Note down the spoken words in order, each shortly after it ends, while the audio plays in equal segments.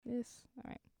this. All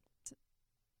right.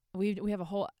 We have a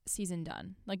whole season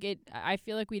done. Like I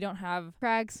feel like we don't have.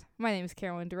 Crags, my name is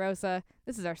Carolyn DeRosa.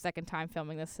 This is our second time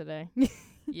filming this today.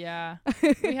 Yeah,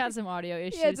 we had some audio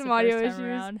issues. Yeah, some audio the first issues. time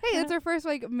around. Hey, that's our first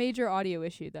major audio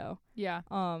issue though. Yeah.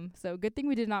 So good thing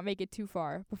we did not make it too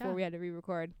far before Yeah. we had to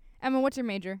re-record. Emma, what's your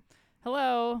major?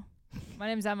 Hello, my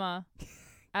name's Emma.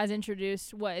 As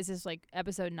introduced, what is this, like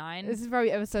episode 9? This is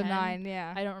probably episode 10? 9.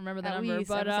 Yeah. I don't remember the At number, least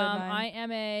but episode 9. I am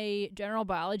a general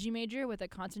biology major with a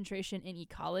concentration in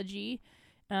ecology,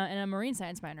 and a marine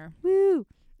science minor. Woo!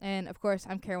 And of course,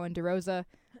 I'm Carolyn DeRosa.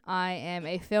 I am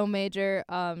a film major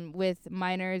with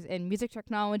minors in music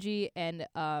technology and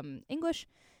English.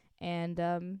 And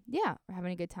yeah, we're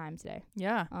having a good time today.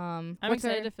 Yeah. I'm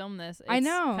excited to film this. It's I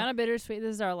know. kind of bittersweet.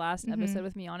 This is our last Mhm. episode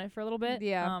with me on it for a little bit.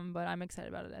 Yeah. But I'm excited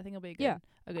about it. I think it'll be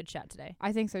a good chat today.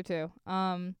 I think so too.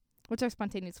 What's our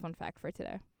spontaneous fun fact for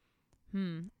today?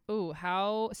 Ooh,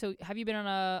 so have you been on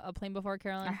a plane before,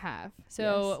 Carolyn? I have.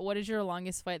 So yes. what is your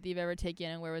longest flight that you've ever taken,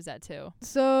 and where was that to?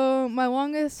 So my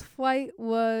longest flight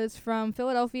was from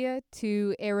Philadelphia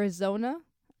to Arizona.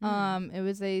 It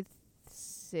was a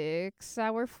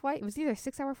 6-hour flight. It was either a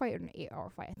 6-hour flight or an 8-hour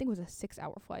flight. I think it was a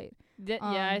 6-hour flight.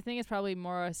 Yeah, I think it's probably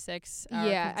more a 6 hour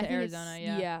Yeah, I to think Arizona.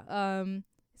 Yeah.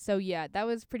 So yeah, that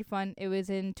was pretty fun. It was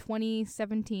in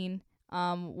 2017.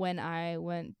 When I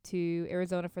went to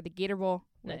Arizona for the Gator Bowl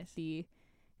Nice. with the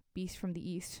Beast from the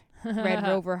East, Red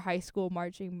Rover High School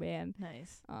marching band.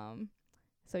 Nice.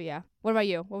 So yeah. What about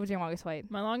you? What was your longest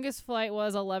flight? My longest flight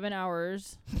was 11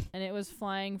 hours, and it was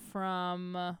flying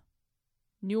from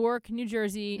Newark, New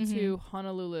Jersey to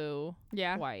Honolulu,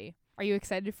 Yeah. Hawaii. Are you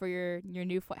excited for your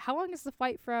new flight? How long is the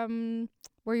flight from?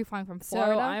 Where are you flying from?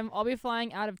 Florida. So I'll be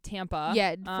flying out of Tampa.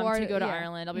 Yeah, to Florida, go to yeah.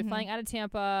 Ireland. I'll be flying out of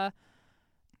Tampa,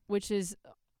 which is.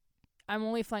 I'm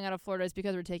only flying out of Florida is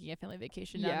because we're taking a family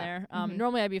vacation down there.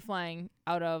 Normally I'd be flying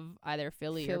out of either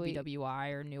Philly. or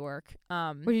BWI or Newark.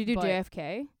 Would you do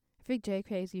JFK? I think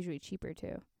JFK is usually cheaper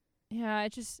too. Yeah,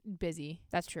 it's just busy.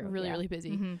 That's true. Really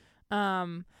busy.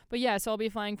 Mm-hmm. But yeah, so I'll be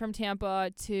flying from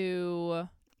Tampa to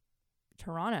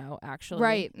Toronto, actually.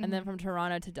 Right. And then from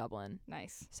Toronto to Dublin.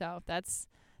 Nice. So that's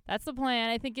the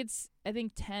plan. I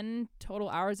think 10 total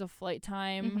hours of flight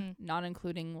time, not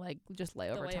including just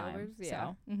layover time.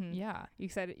 Yeah. So, yeah. You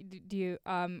said, do you,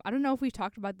 I don't know if we've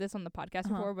talked about this on the podcast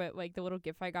before, but the little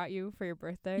gift I got you for your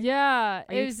birthday. Yeah.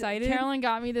 Are you excited? Carolyn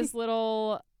got me this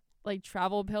little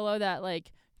travel pillow that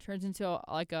turns into a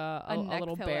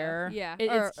little pillow. bear. Yeah.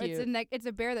 It's cute. It's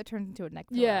a bear that turns into a neck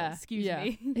pillow. Yeah. Excuse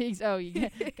me. Oh, you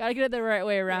gotta get it the right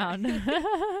way around.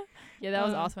 Yeah, that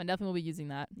was awesome. I definitely will be using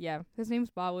that. Yeah. His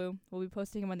name's Bawu. We'll be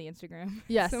posting him on the Instagram.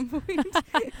 Yes. At some point.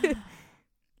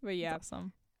 But yeah. That's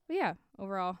awesome. But yeah,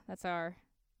 overall,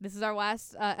 this is our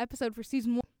last episode for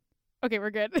season 1. Okay,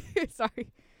 we're good.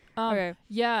 Sorry. Okay.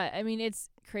 Yeah, I mean, it's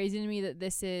crazy to me that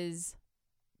this is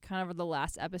kind of the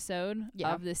last episode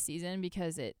of this season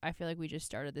because I feel like we just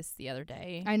started this the other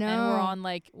day. I know. And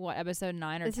we're on episode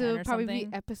 9 or 10 or something. This will probably be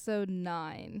episode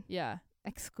 9. Yeah.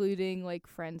 Excluding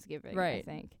Friendsgiving, right. I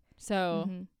think. So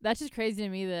that's just crazy to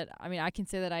me that, I mean, I can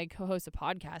say that I co-host a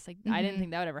podcast. I didn't think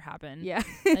that would ever happen. Yeah.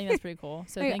 I think that's pretty cool.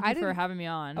 So thank you for having me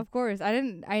on. Of course.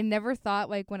 I never thought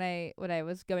when I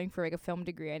was going for a film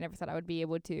degree, I never thought I would be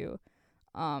able to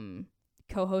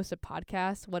co-host a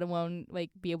podcast, let alone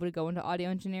be able to go into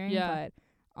audio engineering. Yeah.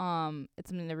 But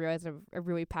it's something that I realized I'm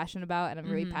really passionate about, and I'm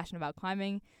really passionate about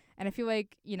climbing. And I feel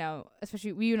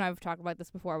especially you and I have talked about this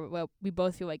before, but we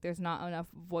both feel like there's not enough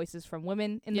voices from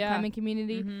women in the climbing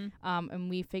community. And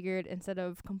we figured instead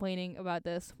of complaining about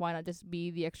this, why not just be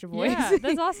the extra voice? Yeah,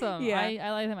 that's awesome. Yeah. I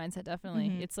like that mindset,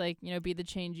 definitely. It's be the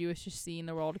change you wish to see in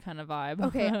the world kind of vibe.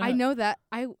 Okay, I know that.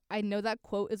 I know that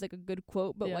quote is a good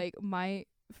quote, but my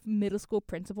middle school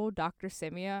principal, Dr.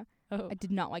 Simia, I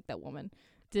did not like that woman.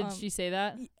 Did she say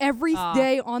that? Every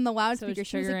day on the loudspeaker, so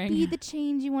she was like, be the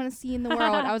change you want to see in the world.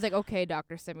 I was like, okay,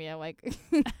 Dr. Simia,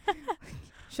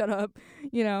 shut up,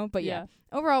 But yeah,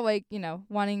 overall,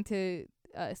 wanting to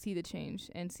see the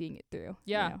change and seeing it through.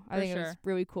 Yeah, I think it was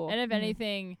really cool. And if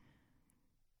anything,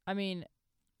 I mean,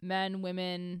 men,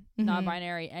 women,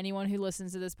 non-binary, anyone who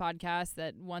listens to this podcast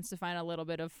that wants to find a little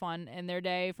bit of fun in their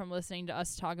day from listening to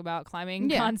us talk about climbing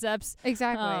concepts.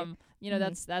 Exactly.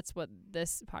 That's what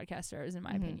this podcast is, in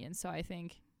my opinion. So I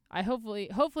think hopefully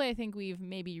I think we've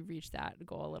maybe reached that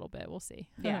goal a little bit. We'll see.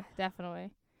 Yeah, definitely.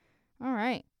 All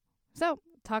right. So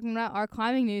talking about our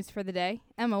climbing news for the day.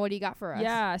 Emma, what do you got for us?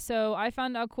 Yeah, so I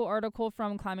found a cool article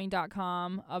from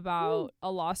climbing.com about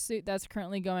a lawsuit that's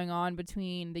currently going on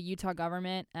between the Utah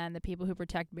government and the people who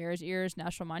protect Bears Ears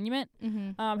National Monument.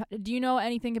 Do you know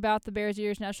anything about the Bears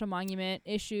Ears National Monument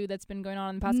issue that's been going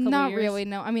on in the past couple of years? Not really,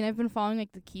 no. I mean, I've been following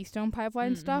like the Keystone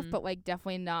Pipeline stuff, but like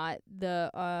definitely not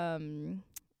the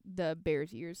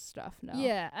Bears Ears stuff, no.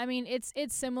 Yeah, I mean, it's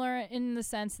similar in the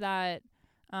sense that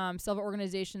several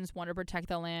organizations want to protect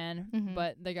the land,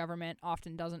 but the government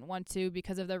often doesn't want to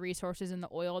because of the resources and the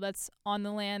oil that's on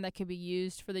the land that could be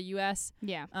used for the U.S.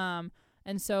 Yeah.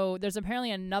 And so there's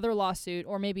apparently another lawsuit,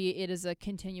 or maybe it is a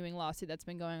continuing lawsuit that's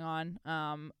been going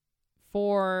on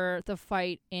for the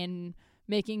fight in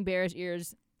making Bears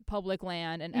Ears public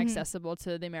land and accessible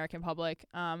to the American public.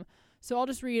 So I'll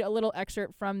just read a little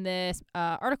excerpt from this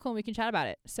article and we can chat about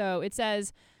it. So it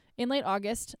says, in late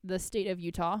August, the state of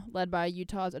Utah, led by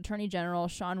Utah's Attorney General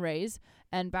Sean Reyes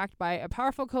and backed by a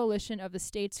powerful coalition of the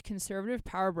state's conservative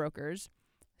power brokers,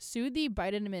 sued the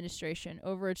Biden administration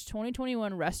over its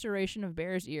 2021 restoration of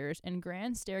Bears Ears and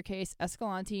Grand Staircase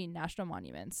Escalante National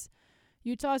Monuments.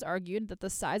 Utah has argued that the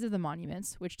size of the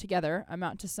monuments, which together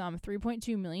amount to some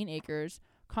 3.2 million acres,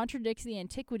 contradicts the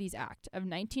Antiquities Act of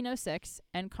 1906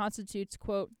 and constitutes,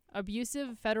 quote,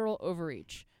 abusive federal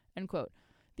overreach, end quote.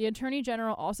 The Attorney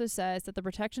General also says that the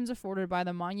protections afforded by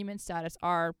the monument status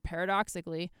are,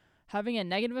 paradoxically, having a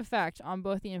negative effect on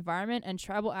both the environment and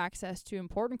tribal access to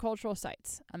important cultural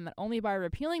sites, and that only by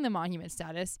repealing the monument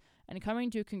status and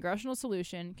coming to a congressional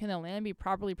solution can the land be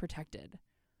properly protected.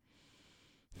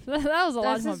 So that was a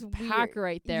lot to unpack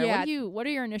right there. Yeah. What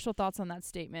are your initial thoughts on that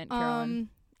statement, Carolyn?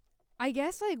 I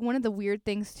guess like one of the weird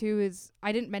things too is,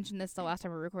 I didn't mention this the last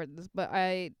time we recorded this, but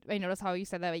I noticed how you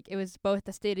said that like it was both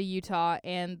the state of Utah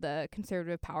and the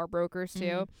conservative power brokers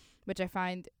too, which I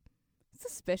find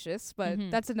suspicious, but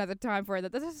that's another time for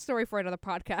that. That's a story for another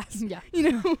podcast. Yeah.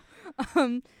 You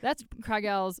know? That's Craig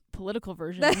L's political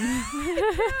version.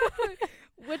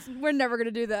 Which we're never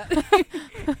going to do that.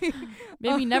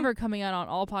 Maybe never coming out on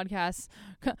all podcasts.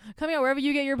 Coming out wherever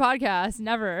you get your podcasts.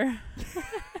 Never.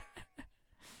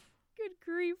 Good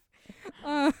grief.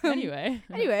 Anyway.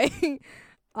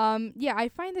 Yeah, I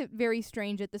find it very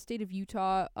strange that the state of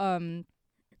Utah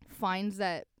finds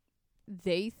that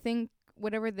they think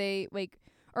whatever they like,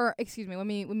 or excuse me, let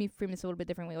me frame this a little bit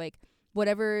differently. Like,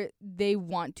 whatever they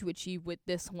want to achieve with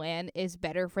this land is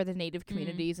better for the native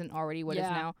communities than already what is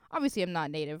now. Obviously, I'm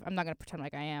not native. I'm not going to pretend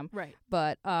like I am. Right.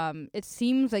 But it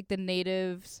seems like the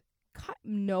natives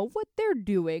know what they're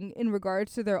doing in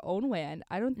regards to their own land.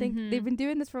 I don't think they've been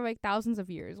doing this for like thousands of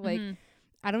years. Like,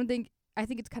 I think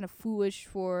it's kind of foolish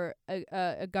for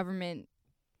a government,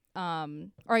 or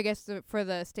I guess for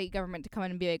the state government to come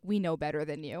in and be like, we know better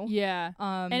than you. Yeah.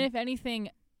 And if anything,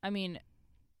 I mean,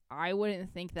 I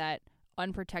wouldn't think that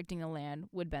unprotecting the land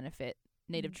would benefit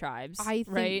native tribes. I think,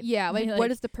 right? Yeah. Like, what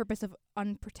is the purpose of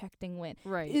unprotecting land?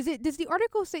 Right. Does the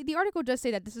article say, the article does say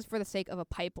that this is for the sake of a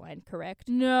pipeline, correct?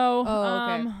 No.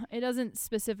 Oh, okay. It doesn't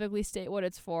specifically state what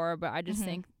it's for, but I just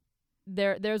think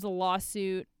there's a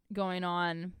lawsuit going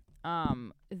on,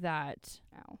 that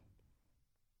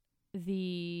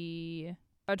the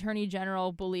Attorney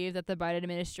General believe that the Biden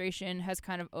administration has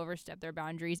kind of overstepped their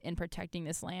boundaries in protecting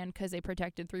this land because they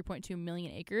protected 3.2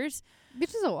 million acres,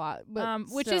 which is a lot. But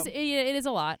it is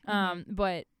a lot.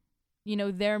 But you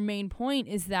know, their main point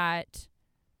is that,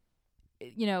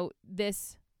 you know,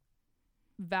 this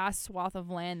vast swath of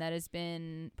land that has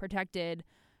been protected,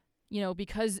 you know,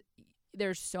 because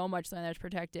there's so much land that's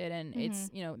protected, and it's,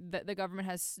 you know, the government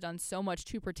has done so much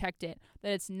to protect it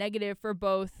that it's negative for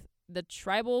both the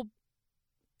tribal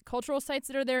cultural sites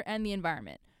that are there and the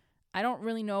environment. I don't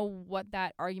really know what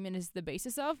that argument is the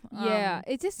basis of. Yeah,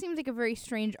 it just seems like a very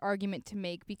strange argument to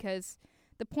make, because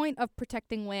the point of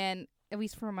protecting land, at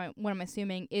least from what I'm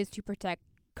assuming, is to protect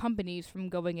companies from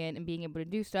going in and being able to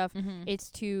do stuff. It's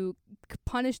to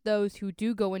punish those who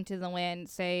do go into the land.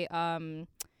 Say,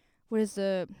 what is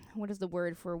the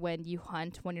word for when you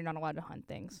hunt when you're not allowed to hunt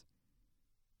things?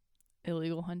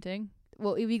 Illegal hunting.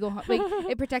 Well, illegal like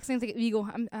it protects things like illegal.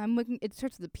 I'm looking. It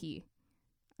starts with a P.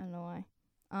 I don't know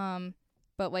why.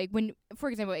 But like when, for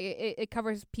example, it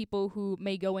covers people who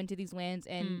may go into these lands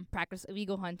and practice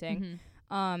illegal hunting.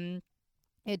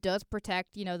 It does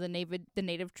protect, you know, the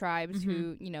native tribes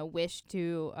who, you know, wish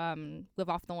to live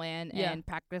off the land and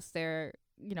practice their,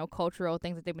 you know, cultural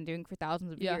things that they've been doing for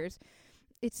thousands of years.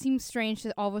 It seems strange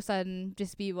to all of a sudden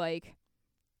just be like,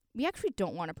 we actually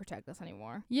don't want to protect this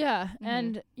anymore. Yeah.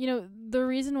 And, you know, the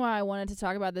reason why I wanted to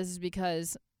talk about this is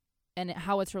because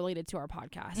how it's related to our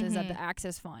podcast is that the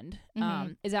Access Fund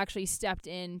is actually stepped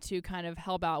in to kind of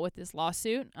help out with this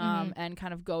lawsuit and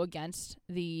kind of go against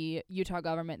the Utah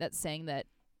government that's saying that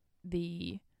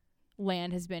the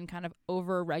land has been kind of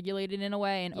over-regulated in a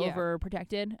way and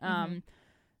over-protected.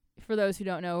 For those who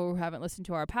don't know, who haven't listened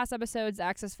to our past episodes, the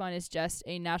Access Fund is just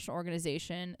a national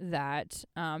organization that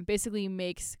basically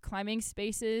makes climbing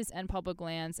spaces and public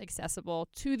lands accessible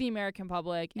to the American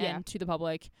public and to the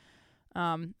public.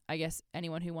 I guess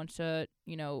anyone who wants to,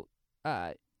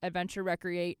 adventure,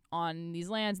 recreate on these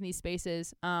lands and these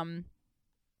spaces. And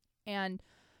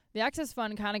the Access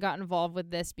Fund kind of got involved with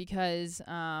this because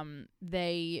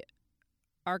they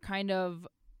are kind of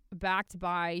backed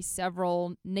by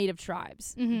several native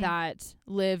tribes that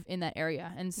live in that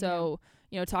area. And so,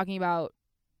 talking about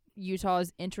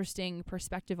Utah's interesting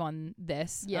perspective on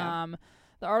this,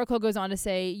 the article goes on to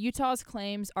say, Utah's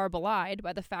claims are belied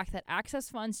by the fact that Access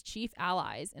Fund's chief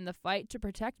allies in the fight to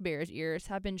protect Bears Ears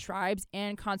have been tribes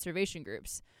and conservation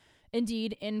groups.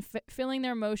 Indeed, in filing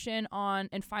their motion on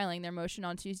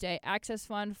Tuesday, Access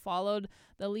Fund followed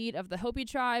the lead of the Hopi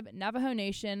tribe, Navajo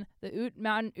Nation, the Ute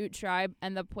Mountain Ute tribe,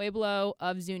 and the Pueblo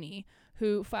of Zuni,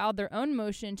 who filed their own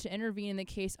motion to intervene in the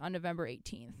case on November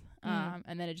 18th.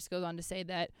 And then it just goes on to say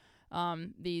that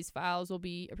these files will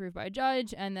be approved by a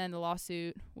judge, and then the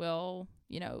lawsuit will,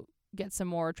 get some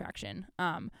more traction.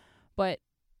 But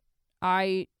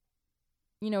I,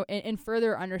 in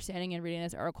further understanding and reading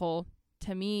this article,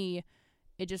 to me,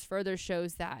 it just further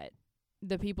shows that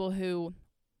the people who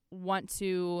want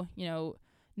to,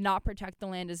 not protect the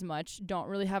land as much don't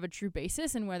really have a true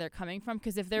basis in where they're coming from.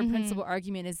 Because if their principal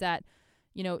argument is that,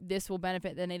 this will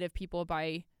benefit the native people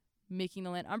by making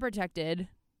the land unprotected,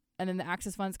 and then the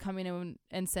Access Fund's coming in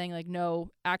and saying, like,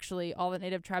 no, actually, all the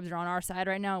native tribes are on our side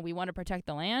right now, and we want to protect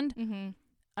the land.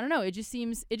 I don't know. It just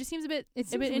seems a bit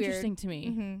interesting to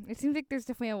me. It seems like there's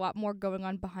definitely a lot more going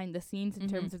on behind the scenes in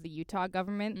terms of the Utah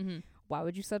government. Why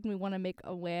would you suddenly want to make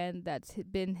a land that's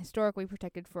been historically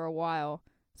protected for a while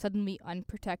suddenly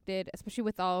unprotected, especially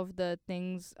with all of the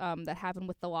things that happened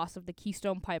with the loss of the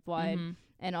Keystone Pipeline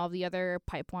and all the other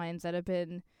pipelines that have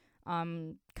been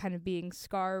kind of being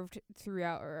scarred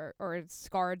throughout or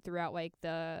scarred throughout like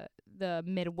the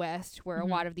Midwest, where a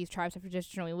lot of these tribes have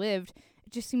traditionally lived.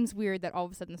 It just seems weird that all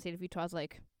of a sudden the state of Utah is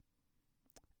like,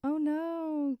 oh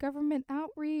no, government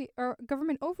outreach or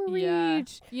government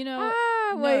overreach. No,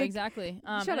 exactly.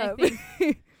 Shut up. I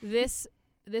think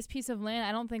this piece of land,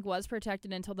 I don't think was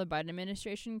protected until the Biden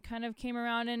administration kind of came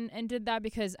around and did that,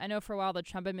 because I know for a while the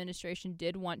Trump administration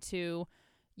did want to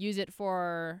use it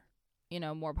for,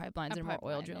 more pipelines and more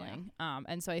oil drilling.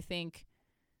 And so I think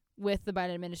with the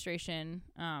Biden administration,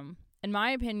 in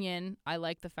my opinion, I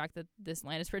like the fact that this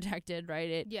land is protected,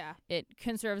 right? It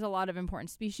conserves a lot of important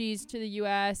species to the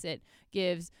U.S. It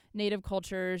gives native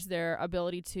cultures their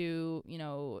ability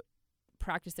to,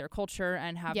 practice their culture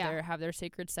and have their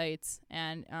sacred sites.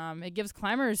 And it gives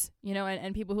climbers,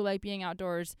 and people who like being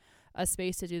outdoors a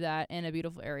space to do that in a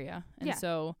beautiful area. And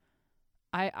so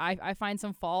I find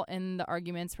some fault in the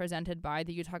arguments presented by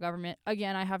the Utah government.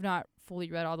 Again, I have not fully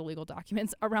read all the legal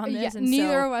documents around this. And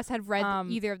neither of us had read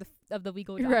either of the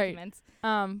legal documents.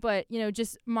 Right. But,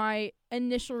 just my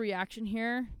initial reaction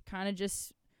here kind of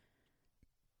just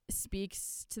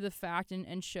speaks to the fact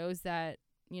and shows that,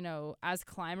 as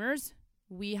climbers,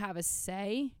 we have a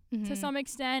say to some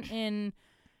extent in,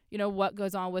 what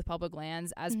goes on with public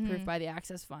lands, as proved by the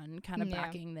Access Fund kind of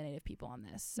backing the native people on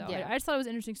this. So I just thought it was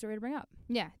an interesting story to bring up.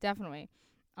 Yeah, definitely.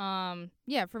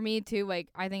 For me too, like,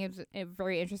 I think it's a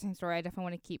very interesting story. I definitely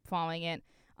want to keep following it.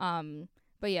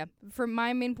 But yeah, for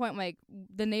my main point, like,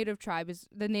 the native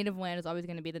land is always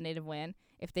going to be the native land.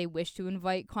 If they wish to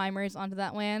invite climbers onto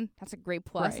that land, that's a great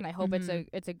plus, and I hope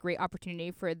it's a great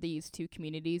opportunity for these two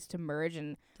communities to merge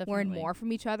and learn more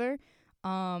from each other.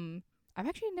 I've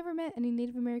actually never met any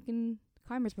Native American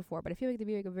climbers before, but I feel like they'd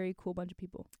be like a very cool bunch of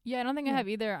people. Yeah, I don't think I have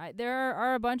either. There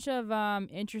are a bunch of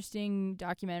interesting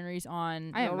documentaries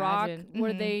on The Rock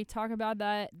where they talk about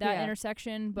that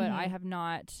intersection, but I have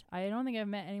not. I don't think I've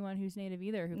met anyone who's Native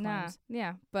either who climbs.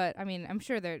 Yeah, but I mean, I'm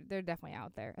sure they're definitely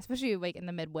out there, especially like in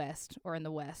the Midwest or in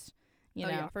the West. You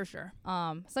know, yeah, for sure.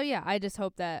 So yeah, I just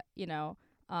hope that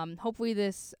hopefully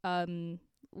this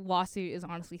lawsuit is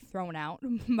honestly thrown out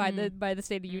by the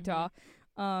state of Utah.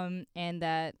 And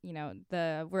that,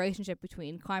 the relationship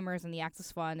between climbers and the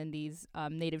Access Fund and these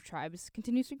native tribes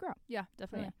continues to grow. Yeah,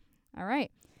 definitely. Yeah. All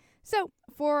right. So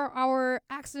for our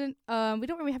accident, we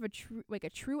don't really have a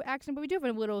true accident, but we do have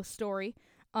a little story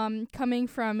coming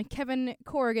from Kevin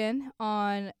Corrigan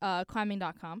on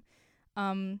climbing.com.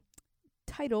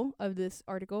 Title of this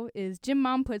article is Gym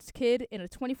Mom Puts Kid in a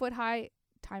 20-foot high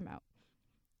timeout.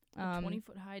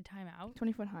 20-foot high timeout?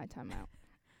 20-foot high timeout.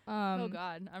 Oh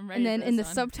God, I'm ready. And then for in this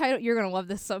the one. subtitle, you're gonna love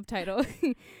this subtitle.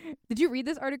 Did you read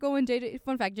this article when JJ?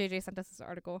 Fun fact: JJ sent us this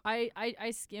article.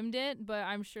 I skimmed it, but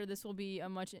I'm sure this will be a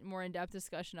much more in-depth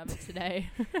discussion of it today.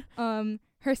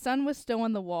 Her son was still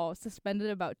on the wall,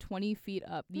 suspended about 20 feet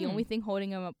up. The only thing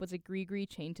holding him up was a gree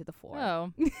chained to the floor.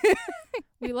 Oh,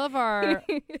 we love our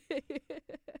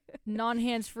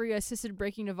non-hands-free assisted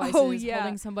braking devices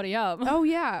holding somebody up. Oh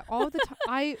yeah, all the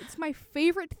time. It's my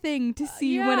favorite thing to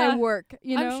see when I work.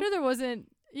 You know, I'm sure there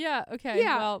wasn't. Yeah. Okay.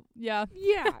 Yeah. Well. Yeah.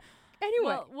 Yeah. Anyway,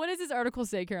 well, what does this article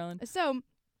say, Carolyn? So,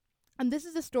 this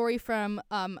is a story from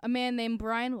a man named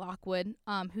Brian Lockwood,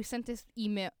 who sent this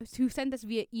via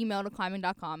email to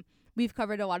climbing.com. We've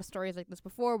covered a lot of stories like this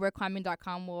before, where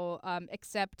climbing.com will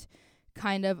accept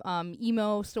kind of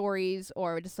email stories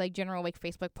or just like general like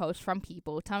Facebook posts from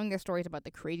people telling their stories about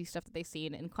the crazy stuff that they've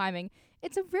seen in climbing.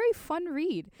 It's a very fun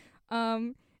read.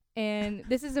 And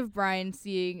this is of Brian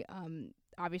seeing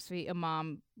obviously a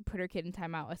mom put her kid in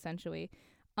timeout essentially.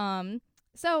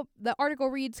 So the article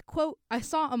reads, quote, "I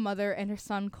saw a mother and her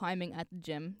son climbing at the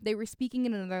gym. They were speaking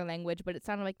in another language, but it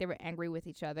sounded like they were angry with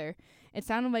each other. It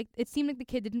seemed like the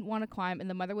kid didn't want to climb and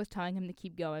the mother was telling him to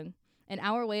keep going. An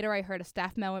hour later, I heard a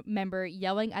staff member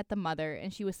yelling at the mother,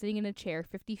 and she was sitting in a chair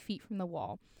 50 feet from the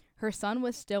wall. Her son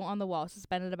was still on the wall,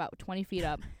 suspended about 20 feet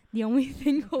up. The only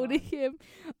thing holding him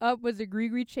up was a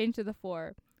gree chained to the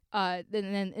floor.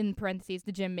 Then in parentheses,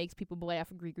 the gym makes people belay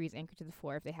off a gree anchored to the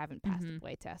floor if they haven't passed the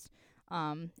belay test."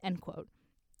 End quote.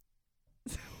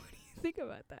 So what do you think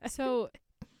about that? So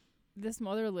this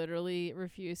mother literally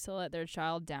refused to let their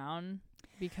child down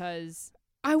because...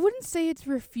 I wouldn't say it's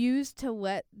refused to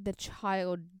let the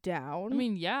child down. I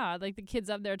mean, yeah, like the kid's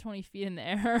up there 20 feet in the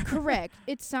air. Correct.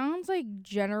 It sounds like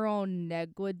general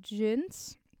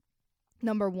negligence.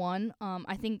 Number one,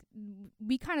 I think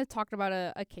we kind of talked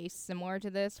about a case similar to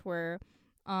this where,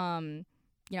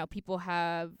 people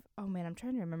have, oh man, I'm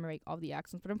trying to remember like all the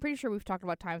accents, but I'm pretty sure we've talked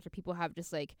about times where people have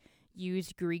just like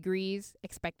used grees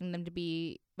expecting them to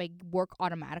be like work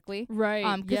automatically. Right.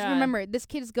 Because remember, this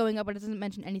kid is going up, but it doesn't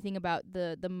mention anything about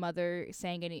the mother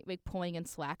saying any like pulling in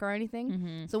slack or anything.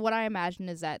 Mm-hmm. So what I imagine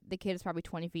is that the kid is probably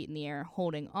 20 feet in the air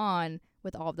holding on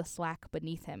with all of the slack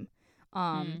beneath him.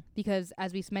 Because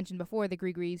as we mentioned before, the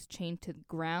gree's chained to the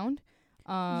ground.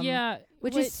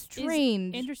 Which is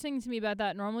strange. Interesting to me about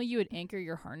that. Normally, you would anchor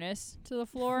your harness to the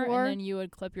floor. And then you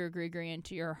would clip your gree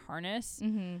into your harness.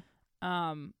 Mm-hmm.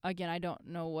 Again, I don't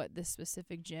know what this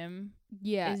specific gym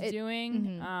is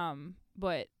doing. Mm-hmm.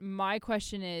 But my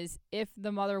question is, if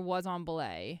the mother was on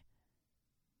belay.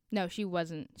 No, she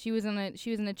wasn't. She was in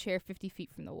a chair 50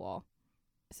 feet from the wall.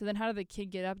 So then how did the kid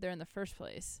get up there in the first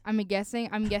place? I'm guessing.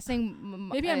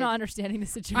 Maybe I'm not understanding the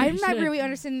situation. I'm not really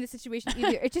understanding the situation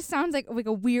either. It just sounds like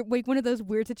a weird, like one of those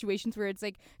weird situations where it's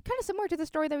like kind of similar to the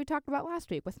story that we talked about last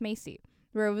week with Macy,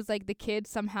 where it was like the kid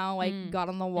somehow like got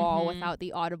on the wall without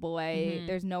the audible way. Mm-hmm.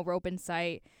 There's no rope in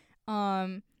sight.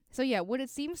 So yeah, what it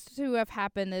seems to have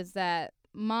happened is that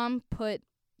mom put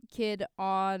kid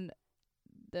on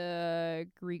the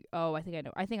Greek. Oh, I think I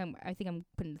know. I think I'm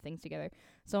putting the things together.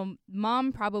 So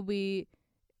mom probably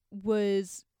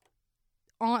was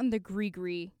on the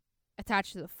gree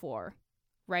attached to the floor,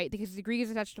 right? Because the gree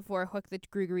is attached to the floor, hook the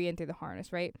gree in through the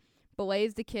harness, right?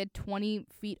 Belays the kid 20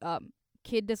 feet up.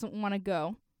 Kid doesn't want to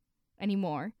go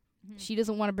anymore. Mm-hmm. She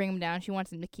doesn't want to bring him down. She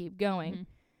wants him to keep going. Mm-hmm.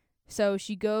 So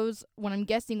she goes. When I'm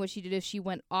guessing what she did is she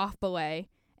went off belay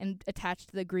and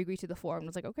attached the gree to the floor and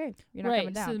was like, okay, you're not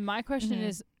coming down. So my question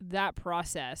is that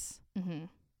process. Mm-hmm.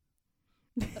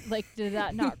 Like, did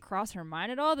that not cross her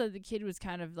mind at all that the kid was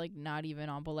kind of like not even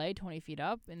on belay 20 feet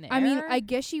up in the air? I mean, I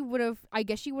guess she would have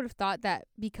thought that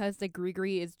because the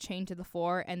gree is chained to the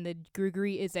floor and the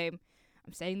gree is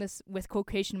I'm saying this with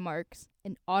quotation marks,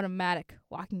 an automatic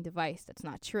locking device. That's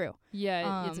not true.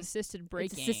 Yeah, it's assisted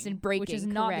braking. Which is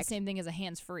not the same thing as a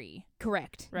hands-free.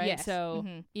 Correct. Right? Yes. So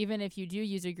even if you do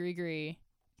use a gree,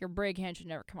 your brake hand should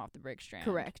never come off the brake strand.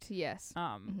 Correct. Yes.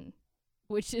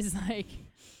 Which is like...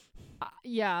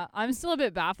 yeah, I'm still a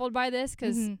bit baffled by this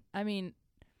because, I mean,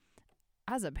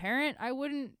 as a parent, I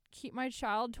wouldn't keep my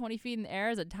child 20 feet in the air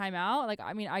as a timeout. Like,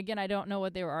 I mean, again, I don't know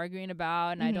what they were arguing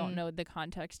about, and I don't know the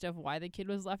context of why the kid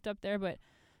was left up there, but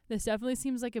this definitely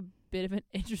seems like a bit of an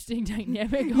interesting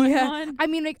dynamic going on. I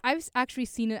mean, like, I've actually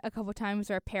seen it a couple times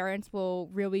where parents will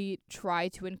really try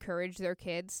to encourage their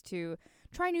kids to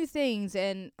try new things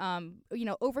and,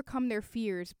 overcome their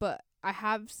fears, but I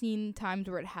have seen times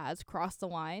where it has crossed the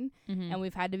line, and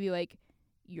we've had to be like,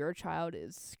 your child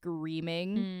is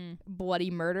screaming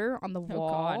bloody murder on the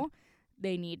wall. God.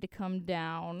 they need to come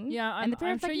down. Yeah, and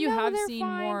I'm sure you have seen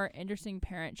more interesting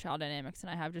parent-child dynamics than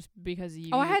I have, just because you.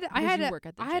 I had work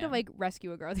at the I had to like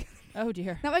rescue a girl. Oh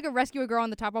dear. Not like a rescue a girl on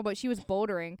the top wall, but she was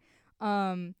bouldering,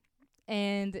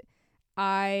 and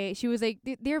she was like,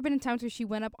 there have been times where she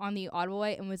went up on the audible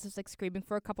and was just like screaming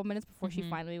for a couple minutes before she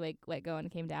finally like let go and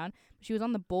came down. She was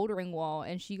on the bouldering wall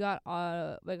and she got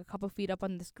like a couple feet up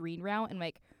on this green route, and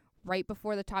like right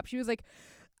before the top she was like,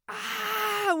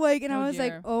 ah, like, and I was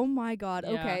like, oh my god.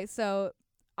 Yeah. Okay, so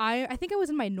I think I was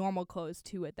in my normal clothes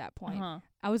too at that point.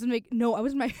 I was in my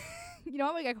you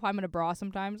know, like I climb in a bra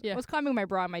sometimes. I was climbing in my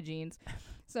bra and my jeans.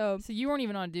 So you weren't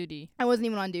even on duty. I wasn't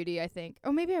even on duty, I think.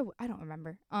 Or maybe I don't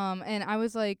remember. And I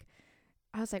was like,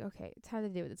 okay, it's hard to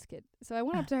deal with this kid. So I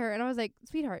went up to her and I was like,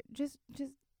 sweetheart, just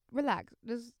relax.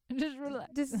 Just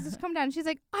relax. Just come down. And she's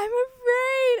like, I'm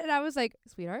afraid. And I was like,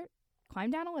 sweetheart,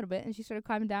 climb down a little bit. And she started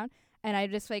climbing down. And I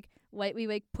just like lightly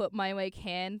like put my like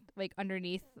hand like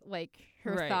underneath like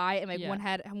her thigh and like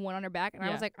one on her back, and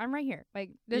I was like, I'm right here, like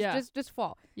just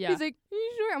fall. She's like, are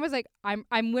you sure? I was like, I'm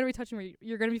literally touching her.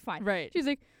 You're gonna be fine. Right. She's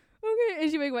like, okay,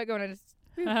 and she like going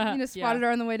and just spotted her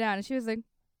on the way down, and she was like,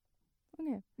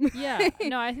 okay. Yeah.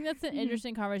 No, I think that's an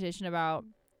interesting conversation about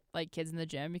like kids in the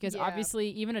gym, because obviously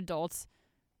even adults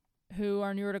who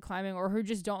are newer to climbing or who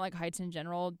just don't like heights in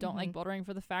general don't like bouldering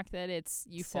for the fact that it's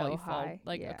you fall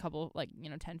like a couple like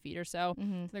 10 feet or so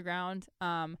to the ground,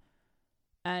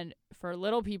 and for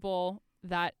little people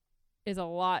that is a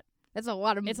lot. That's a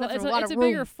lot of it's a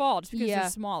bigger fall just because they're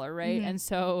smaller, right? And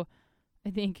so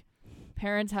I think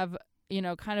parents have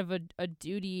kind of a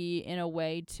duty in a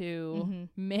way to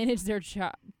manage their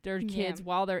kids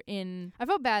while they're in. I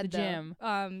felt bad the gym,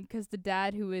 because the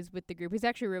dad who is with the group, he's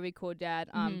actually a really cool dad.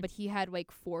 But he had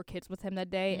like 4 kids with him that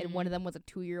day, and one of them was a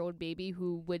 2-year-old baby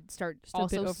who would start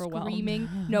also screaming.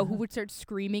 No, who would start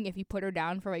screaming if he put her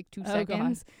down for like 2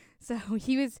 seconds. God. So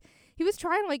he was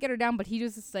trying to like get her down, but he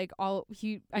was just like I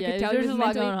could tell there's a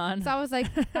lot going on. So I was like,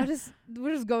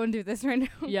 we're just going through this right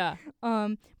now. Yeah.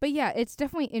 But yeah, it's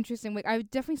definitely interesting. Like I've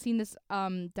definitely seen this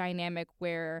dynamic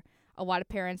where a lot of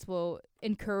parents will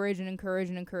encourage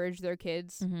their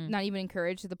kids. Not even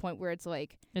encourage to the point where it's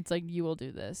like you will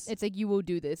do this. It's like you will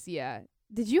do this. Yeah.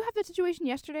 Did you have that situation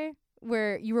yesterday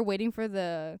where you were waiting for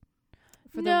the?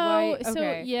 So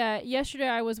yesterday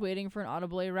I was waiting for an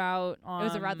audible route. It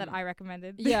was a route that I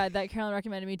recommended. Yeah, that Carolyn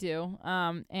recommended me too.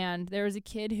 And there was a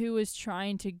kid who was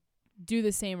trying to do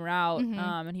the same route,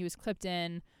 and he was clipped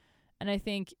in, and I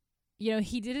think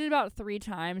he did it about 3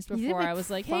 times before I was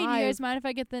like, 5. Hey, do you guys mind if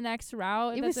I get the next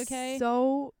route? If that's okay.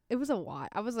 So it was a lot.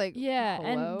 I was like,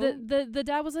 hello? And the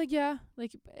dad was like, yeah,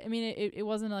 like I mean it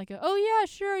wasn't like oh yeah,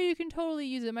 sure, you can totally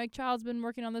use it. My child's been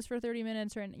working on this for 30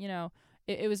 minutes, or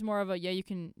It was more of a you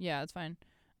can it's fine,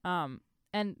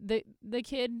 and the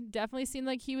kid definitely seemed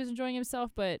like he was enjoying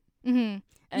himself, but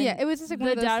it was just like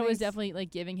the dad was definitely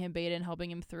like giving him beta and helping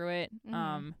him through it,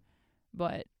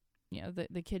 but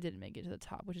the kid didn't make it to the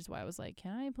top, which is why I was like,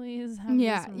 can I please have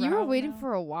this you were waiting now?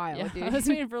 For a while, dude. I was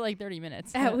waiting for like 30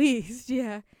 minutes at least.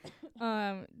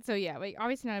 So yeah, like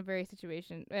obviously not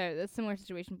a similar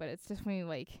situation, but it's definitely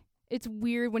like it's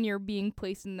weird when you're being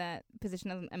placed in that position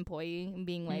as an employee and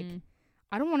being like,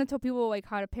 I don't want to tell people like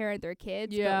how to parent their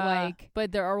kids,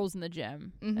 but there are rules in the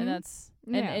gym, and that's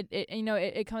and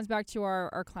it comes back to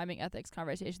our climbing ethics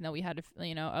conversation that we had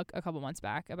a couple months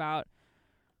back about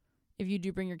if you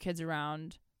do bring your kids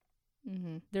around,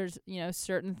 there's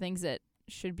certain things that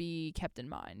should be kept in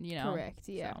mind. Correct.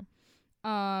 Yeah. So.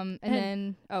 And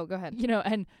then go ahead.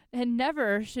 And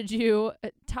never should you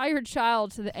tie your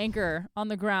child to the anchor on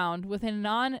the ground with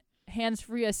a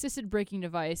hands-free assisted braking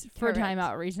device for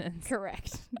timeout reasons.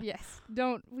 Correct. Yes.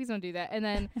 Please don't do that. And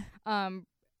then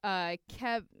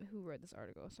who wrote this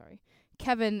article? Sorry.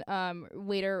 Kevin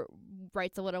later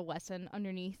writes a little lesson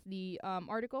underneath the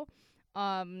article.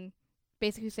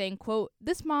 Basically saying, quote,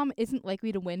 "This mom isn't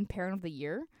likely to win Parent of the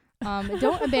Year.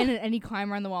 Don't abandon any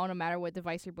climber on the wall no matter what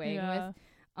device you're playing with."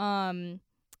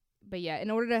 But yeah,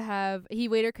 in order to have, he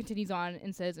later continues on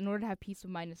and says, in order to have peace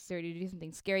of mind necessary to do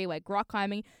something scary like rock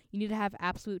climbing, you need to have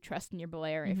absolute trust in your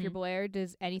belayer. If your belayer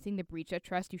does anything to breach that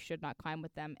trust, you should not climb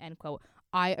with them, end quote.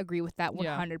 I agree with that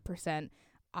 100%.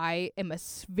 I am a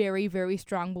very, very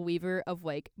strong believer of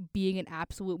like being an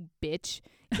absolute bitch.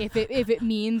 if it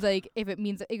means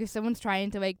if someone's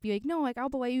trying to like be like, no, like I'll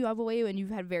belay you, and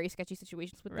you've had very sketchy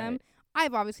situations with them.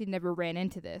 I've obviously never ran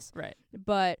into this. Right.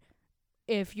 But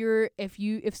if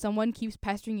someone keeps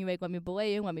pestering you like, let me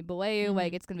belay you,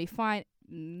 like it's gonna be fine,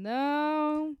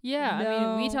 no. Yeah,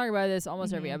 I mean, we talk about this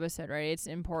almost every episode, right? It's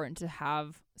important to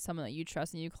have someone that you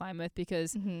trust and you climb with,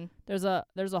 because there's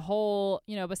a whole,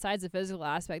 besides the physical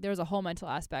aspect, there's a whole mental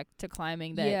aspect to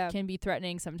climbing that can be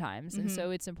threatening sometimes. And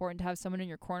so it's important to have someone in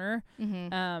your corner,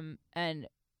 and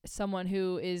someone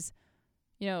who is,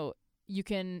 you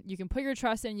can put your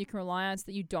trust in, you can rely on, so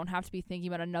that you don't have to be thinking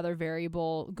about another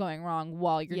variable going wrong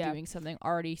while you're doing something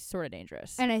already sort of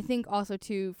dangerous. And I think also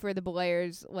too, for the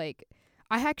belayers, like,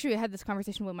 I actually had this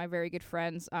conversation with my very good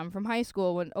friends from high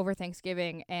school over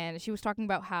Thanksgiving, and she was talking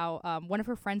about how one of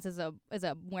her friends is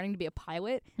learning to be a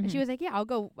pilot, and she was like, "Yeah, I'll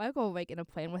go like in a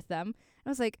plane with them." And I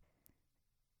was like,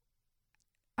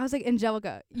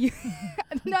 Angelica, you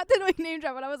not to like name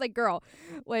drop, but I was like, girl,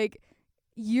 like,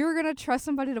 you're gonna trust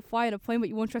somebody to fly in a plane, but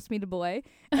you won't trust me to belay.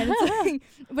 And it's like,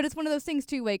 but it's one of those things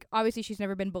too. Like, obviously, she's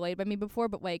never been belayed by me before,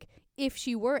 but like, if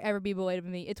she were ever be belayed by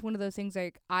me, it's one of those things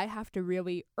like I have to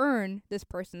really earn this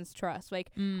person's trust. Like,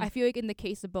 I feel like in the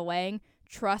case of belaying,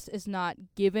 trust is not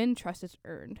given, trust is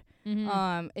earned.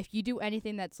 If you do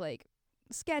anything that's like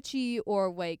sketchy, or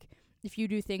like if you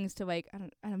do things to like,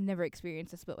 I've never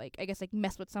experienced this, but like, I guess like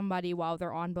mess with somebody while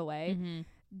they're on belay,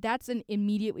 that's an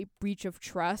immediately breach of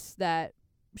trust that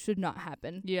should not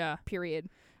happen. Yeah. Period.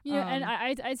 Yeah, and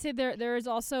I'd say there is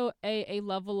also a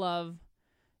level of,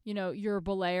 your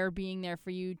belayer being there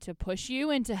for you to push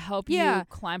you and to help you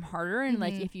climb harder. And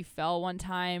like, if you fell one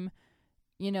time,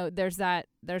 there's that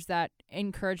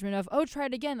encouragement of, oh, try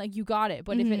it again, like, you got it.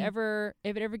 But if it ever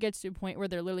gets to a point where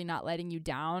they're literally not letting you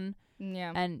down,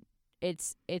 and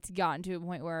it's gotten to a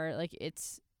point where like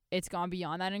it's gone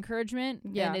beyond that encouragement,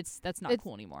 then that's not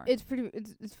cool anymore. It's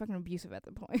fucking abusive at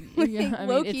the point. Low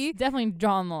key, it's definitely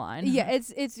drawing the line. Yeah,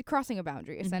 it's crossing a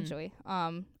boundary essentially.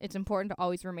 It's important to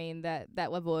always remain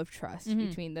that level of trust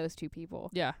between those two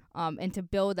people. Yeah. And to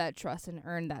build that trust and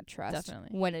earn that trust.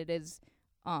 Definitely. When it is,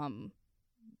 when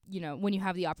you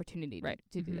have the opportunity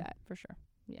to do that. For sure.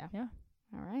 Yeah. Yeah.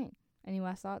 All right. Any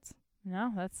last thoughts?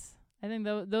 No, I think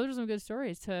those are some good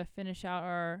stories to finish out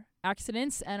our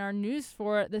accidents and our news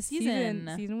for the season.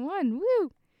 Season 1.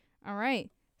 Woo! All right.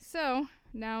 So,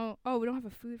 now... Oh, we don't have a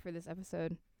food for this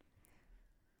episode.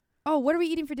 Oh, what are we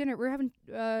eating for dinner? We're having...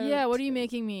 what are you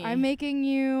making me? I'm making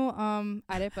you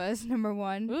arepas, number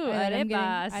 1. Ooh,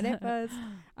 arepas. Arepas.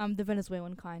 The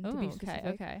Venezuelan kind, to be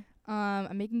specific. Okay.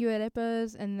 I'm making you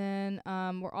arepas, and then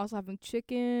we're also having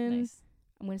chicken. Nice.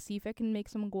 I'm going to see if I can make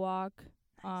some guac.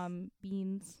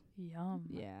 Beans. Yum.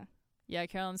 Yeah,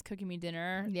 Carolyn's cooking me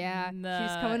dinner. Yeah,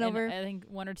 she's coming over. I think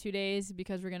 1 or 2 days,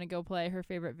 because we're gonna go play her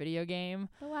favorite video game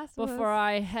The Last of Us. before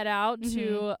I head out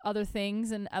to other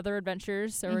things and other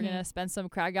adventures. So we're gonna spend some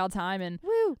crag gal time and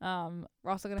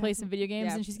we're also gonna play some video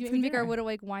games. And she's gonna make our little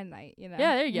like wine night. Yeah,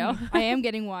 there you go. I am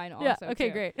getting wine also. Yeah. Okay.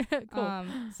 Too. Great. Cool.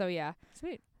 So yeah,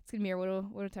 sweet. It's gonna be our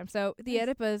little time. So the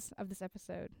arepas of this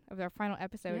episode, of our final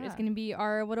episode, is gonna be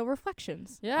our little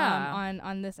reflections.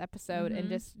 On this episode, and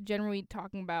just generally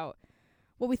talking about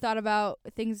what we thought about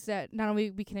things that not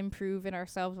only we can improve in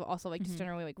ourselves, but also like just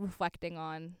generally like reflecting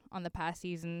on the past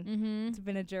season. It's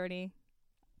been a journey.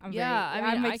 I'm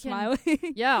smiling.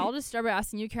 I'll just start by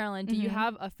asking you, Carolyn, do you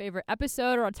have a favorite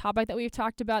episode or a topic that we've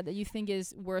talked about that you think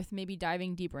is worth maybe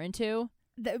diving deeper into?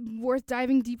 Worth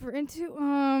diving deeper into,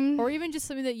 or even just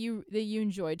something that you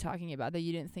enjoyed talking about that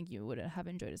you didn't think you would have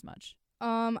enjoyed as much.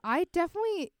 I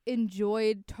definitely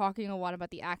enjoyed talking a lot about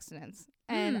the accidents,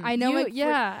 and I know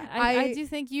I do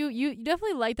think you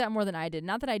definitely liked that more than I did.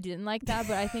 Not that I didn't like that,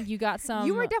 but I think you got some.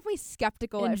 You were definitely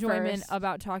skeptical enjoyment at first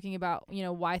about talking about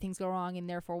why things go wrong and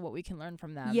therefore what we can learn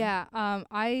from them. Yeah.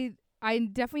 I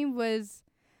definitely was.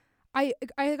 I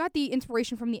got the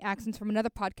inspiration from the accents from another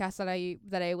podcast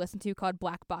that I listened to called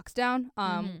Black Box Down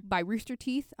by Rooster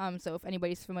Teeth. So if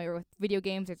anybody's familiar with video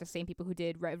games, it's the same people who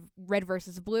did Red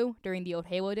versus Blue during the old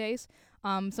Halo days.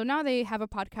 So now they have a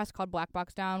podcast called Black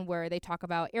Box Down where they talk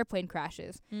about airplane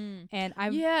crashes. And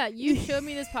you showed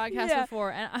me this podcast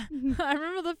before, and I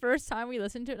remember the first time we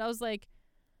listened to it, I was like,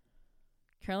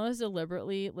 Carolyn was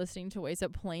deliberately listening to ways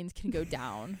that planes can go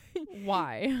down.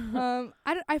 Why?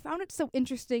 I found it so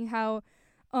interesting how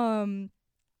very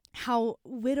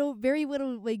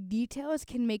little like details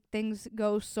can make things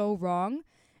go so wrong,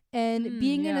 and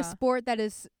being in a sport that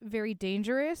is very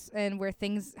dangerous and where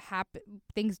things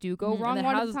do go wrong a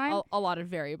lot of the time. A lot of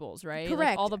variables, right?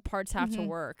 Correct. Like all the parts have to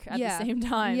work at the same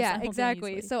time. Yeah,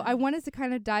 exactly. So I wanted to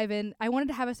kind of dive in. I wanted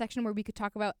to have a section where we could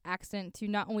talk about accident to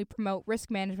not only promote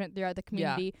risk management throughout the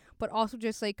community, but also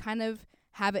just like kind of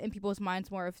have it in people's minds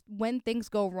more of when things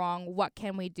go wrong, what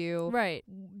can we do? Right.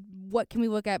 What can we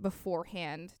look at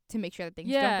beforehand to make sure that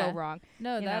things don't go wrong?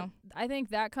 No, I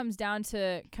think that comes down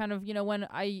to kind of, when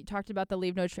I talked about the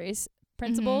Leave No Trace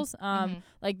principles.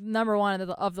 Like number one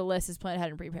of the list is plan ahead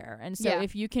and prepare. And so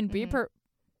if you can be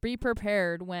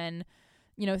prepared when,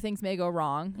 you know, things may go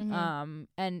wrong,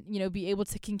 and, you know, be able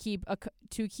to keep a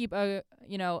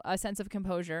you know, a sense of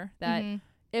composure that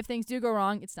if things do go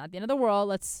wrong, it's not the end of the world.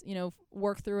 Let's, you know,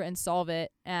 work through it and solve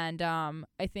it. And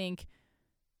I think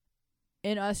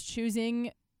in us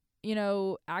choosing, you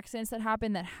know, accidents that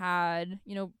happened that had,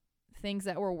 you know, things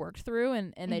that were worked through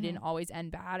and they didn't always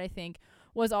end bad, I think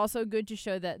was also good to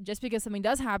show that just because something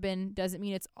does happen doesn't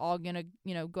mean it's all gonna,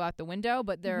 you know, go out the window,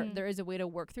 but there is a way to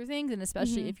work through things, and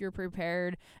especially if you're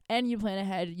prepared and you plan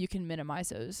ahead, you can minimize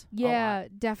those. Yeah,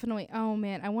 definitely. Oh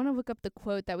man, I want to look up the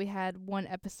quote that we had one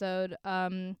episode.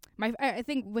 I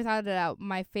think without a doubt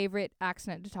my favorite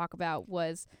accident to talk about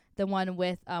was the one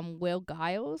with Will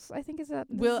Giles. I think is that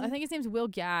Will. I think his name's Will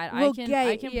Gadd. I can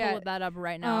pull that up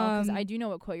right now because I do know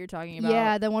what quote you're talking about.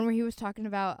 Yeah, the one where he was talking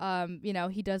about you know,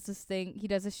 he does this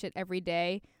shit every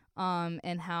day,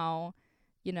 and how,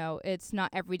 you know, it's not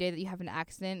every day that you have an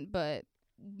accident, but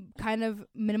kind of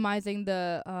minimizing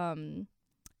the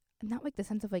not like the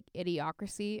sense of like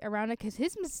idiocracy around it, because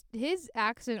his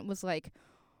accident was like,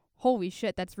 holy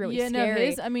shit, that's really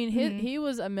scary. He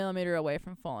was a millimeter away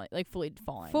from falling, like fully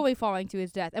falling to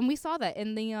his death, and we saw that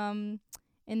in the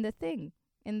thing.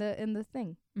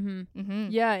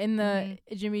 Yeah, in the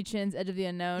Jimmy Chin's Edge of the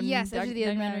Unknown. Yes, Edge of the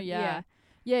Unknown. Yeah.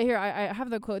 Here I have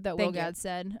the quote that Will Gadd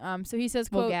said. So he says,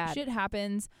 quote, "Shit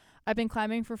happens. I've been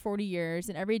climbing for 40 years,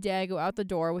 and every day I go out the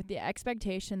door with the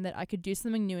expectation that I could do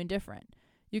something new and different.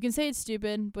 You can say it's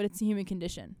stupid, but it's a human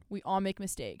condition. We all make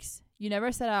mistakes. You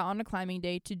never set out on a climbing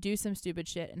day to do some stupid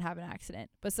shit and have an accident,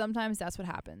 but sometimes that's what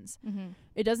happens.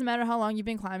 It doesn't matter how long you've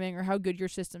been climbing or how good your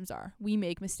systems are. We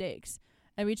make mistakes,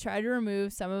 and we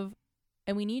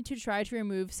need to try to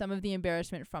remove some of the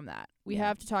embarrassment from that. We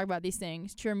have to talk about these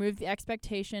things to remove the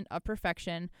expectation of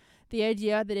perfection, the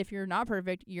idea that if you're not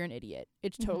perfect, you're an idiot.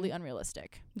 It's totally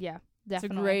unrealistic." Yeah.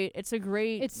 Definitely. It's a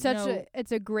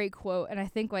great quote, and I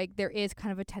think like there is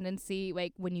kind of a tendency,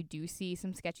 like when you do see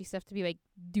some sketchy stuff, to be like,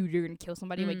 dude, you're gonna kill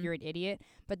somebody, like you're an idiot.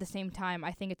 But at the same time,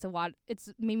 I think it's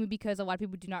maybe because a lot of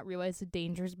people do not realize the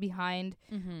dangers behind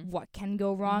what can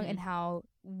go wrong and how,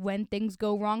 when things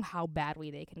go wrong, how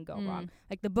badly they can go wrong.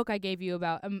 Like the book I gave you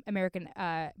about American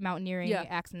mountaineering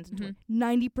accidents,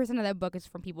 90% of that book is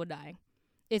from people dying.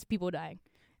 It's people dying.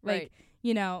 Like,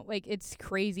 you know, like it's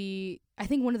crazy. I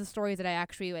think one of the stories that I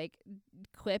actually like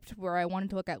clipped where I wanted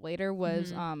to look at later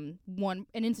was an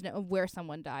incident of where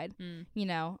someone died, you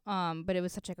know, but it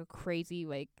was such like a crazy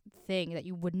like thing that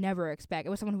you would never expect. It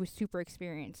was someone who was super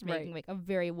experienced, making like a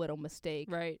very little mistake,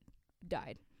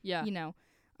 died. Yeah. You know,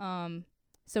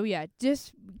 so yeah,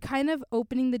 just kind of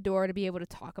opening the door to be able to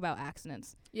talk about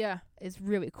accidents. Yeah, is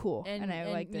really cool, and I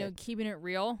like, you know, keeping it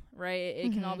real, right?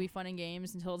 It can all be fun and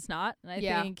games until it's not, and I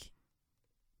think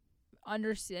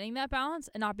understanding that balance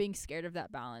and not being scared of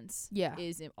that balance,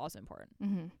 is also important.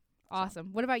 Awesome.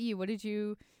 What about you? What did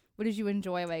you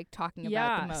enjoy like talking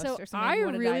about the most? So or something I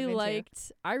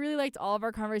really liked all of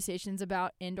our conversations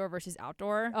about indoor versus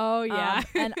outdoor. Oh yeah,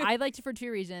 and I liked it for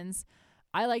two reasons.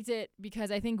 I liked it because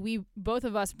I think both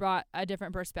of us brought a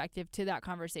different perspective to that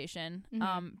conversation.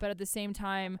 But at the same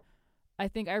time, I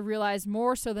think I realized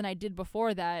more so than I did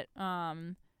before that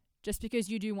just because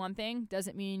you do one thing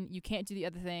doesn't mean you can't do the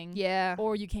other thing. Yeah.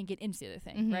 Or you can't get into the other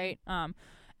thing, right?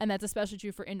 And that's especially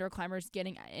true for indoor climbers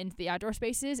getting into the outdoor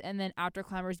spaces, and then outdoor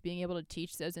climbers being able to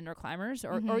teach those indoor climbers,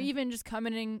 or even just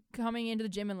coming into the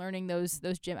gym and learning those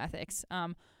gym ethics.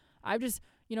 I've just,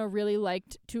 you know, really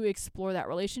liked to explore that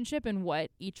relationship and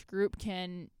what each group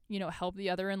can, you know, help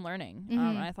the other in learning.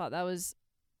 And I thought that was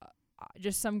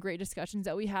just some great discussions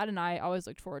that we had, and I always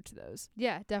looked forward to those.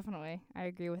 Yeah, definitely. I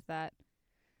agree with that.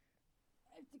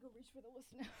 I have to go reach for the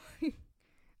list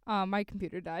now. My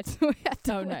computer died, so I had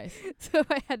to nice. So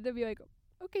I had to be like,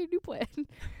 okay, new plan.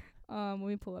 Let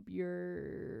me pull up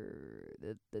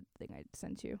the thing I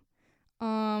sent you.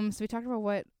 So we talked about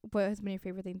what has been your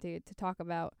favorite thing to talk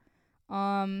about.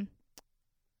 I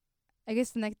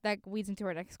guess that leads into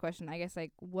our next question. I guess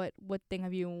like what thing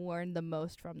have you learned the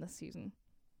most from this season?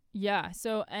 Yeah.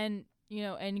 So, and you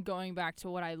know, and going back to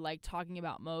what I like talking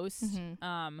about most,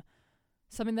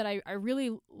 something that I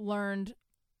really learned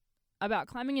about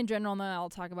climbing in general, and then I'll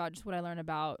talk about just what I learned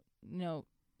about, you know,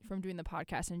 from doing the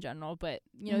podcast in general. But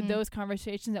you know, those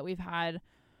conversations that we've had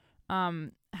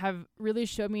have really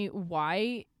showed me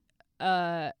why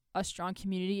a strong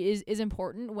community is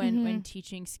important when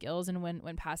teaching skills and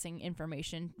when passing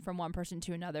information from one person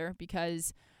to another,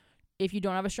 because if you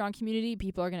don't have a strong community,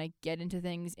 people are going to get into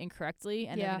things incorrectly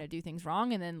and they're going to do things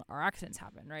wrong, and then our accidents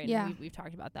happen, right? Yeah. And we've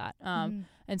talked about that.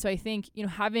 And so I think,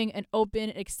 having an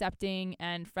open, accepting,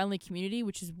 and friendly community,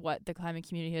 which is what the climbing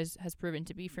community has proven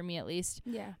to be for me, at least,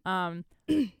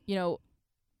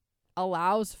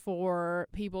 allows for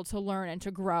people to learn and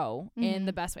to grow in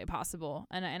the best way possible.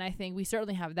 And I think we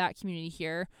certainly have that community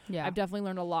here. Yeah. I've definitely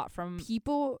learned a lot from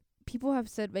people have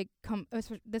said, like, come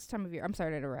this time of year. I'm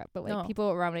sorry to interrupt, but like people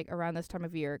around this time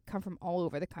of year come from all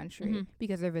over the country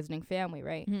because they're visiting family,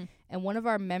 right? And one of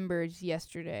our members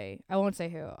yesterday, I won't say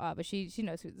who, but she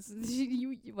knows who this is.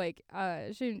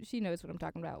 She knows what I'm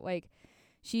talking about. Like,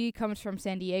 she comes from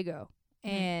San Diego,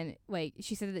 and like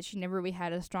she said that she never really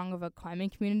had as strong of a climbing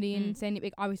community in San Diego.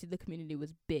 Like, obviously, the community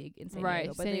was big in San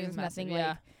Diego, but there was nothing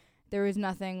there was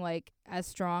nothing like as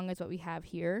strong as what we have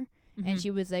here. And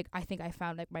she was like, I think I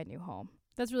found like my new home.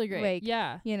 That's really great. Like,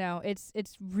 yeah.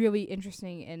 It's really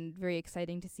interesting and very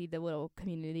exciting to see the little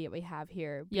community that we have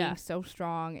here being so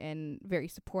strong and very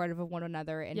supportive of one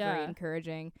another and very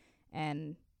encouraging.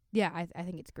 And I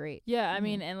think it's great. Yeah. I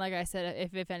mean, and like I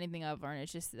said, if anything I've learned,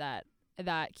 it's just that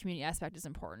community aspect is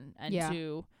important. And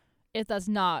if that's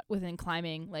not within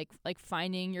climbing, like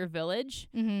finding your village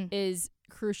is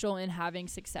crucial in having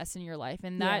success in your life.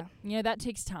 And that, that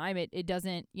takes time. It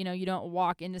doesn't, you don't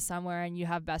walk into somewhere and you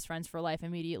have best friends for life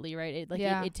immediately, right?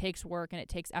 It takes work and it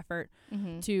takes effort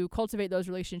to cultivate those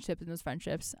relationships and those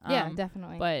friendships.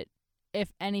 Definitely. But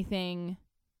if anything,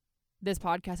 this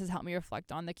podcast has helped me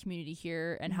reflect on the community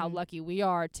here and how lucky we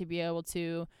are to be able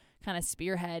to kind of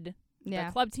spearhead the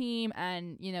club team,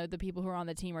 and the people who are on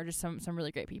the team are just some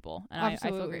really great people, and I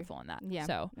feel grateful in that. Yeah,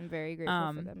 so I'm very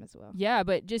grateful for them as well. Yeah,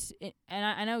 but just and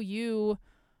I know you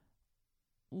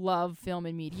love film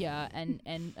and media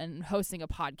and hosting a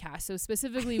podcast. So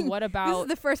specifically, what about this is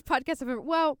the first podcast I've ever.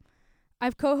 Well,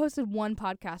 I've co-hosted one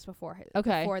podcast before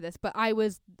this, but I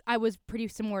was pretty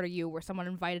similar to you, where someone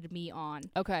invited me on.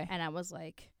 Okay, and I was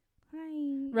like, hi.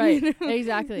 Right.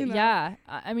 Exactly. Yeah.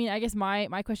 I mean, I guess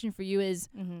my question for you is,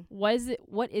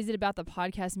 what is it about the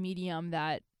podcast medium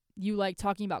that you like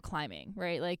talking about climbing,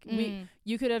 right? Like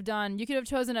you could have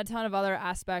chosen a ton of other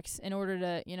aspects in order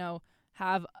to,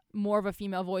 have more of a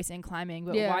female voice in climbing,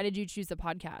 but why did you choose the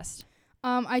podcast?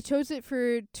 I chose it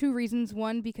for two reasons.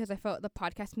 One, because I felt the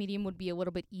podcast medium would be a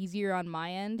little bit easier on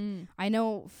my end. I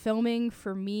know filming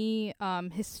for me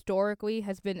historically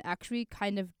has been actually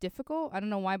kind of difficult. I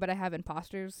don't know why, but I have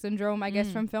imposter syndrome, I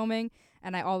guess, from filming.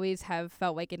 And I always have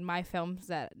felt like in my films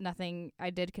that nothing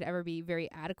I did could ever be very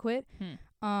adequate.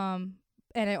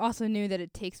 And I also knew that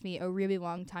it takes me a really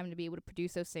long time to be able to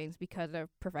produce those things because of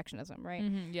perfectionism,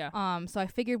 right? So I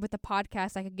figured with the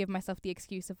podcast, I could give myself the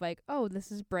excuse of like, oh, this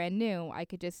is brand new. I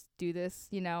could just do this,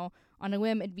 on a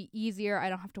whim. It'd be easier. I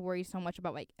don't have to worry so much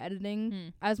about like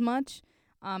editing as much.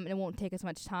 And it won't take as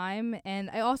much time. And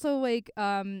I also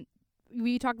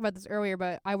we talked about this earlier,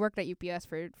 but I worked at UPS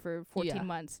for 14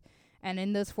 months. And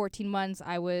in those 14 months,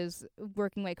 I was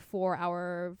working like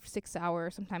 4-hour,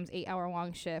 6-hour, sometimes 8-hour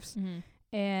long shifts.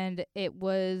 And it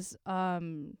was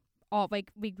all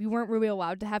like we weren't really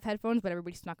allowed to have headphones, but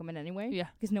everybody snuck them in anyway. Yeah,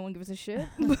 because no one gives a shit.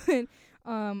 But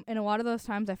and a lot of those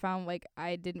times, I found like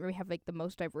I didn't really have like the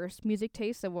most diverse music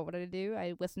taste. So what would I do?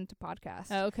 I listened to podcasts.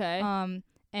 Oh, okay.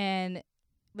 And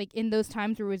like in those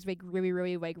times where it was like really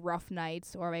really like rough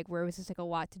nights, or like where it was just like a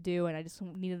lot to do, and I just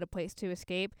needed a place to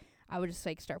escape, I would just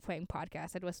like start playing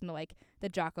podcasts. I'd listen to like the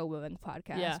Jocko Willink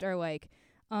podcast, or like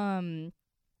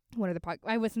what are the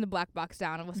I listened to Black Box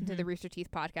Down and listened to the Rooster Teeth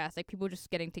podcast, like people just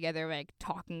getting together, like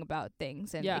talking about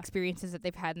things and experiences that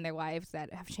they've had in their lives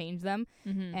that have changed them.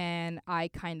 And I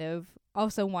kind of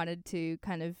also wanted to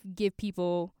kind of give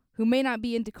people who may not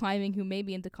be into climbing, who may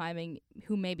be into climbing,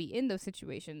 who may be in those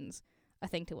situations, a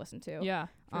thing to listen to. Yeah,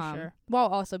 for sure. While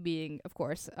also being, of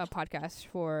course, a podcast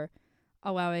for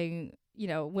allowing,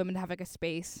 women to have like a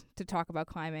space to talk about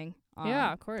climbing.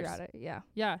 Yeah, of course. Yeah.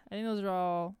 Yeah, I think those are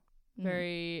all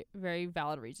very, very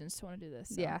valid reasons to want to do this.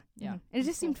 So. Yeah. And it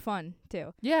just seemed fun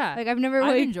too. Yeah. Like I've never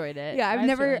really enjoyed it. Yeah,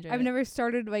 I've never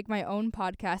started like my own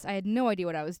podcast. I had no idea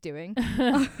what I was doing.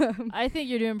 I think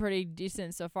you're doing pretty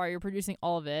decent so far. You're producing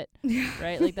all of it.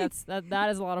 Right? Like that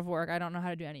is a lot of work. I don't know how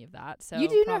to do any of that. So you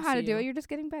do know how to do it. You're just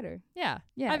getting better. Yeah.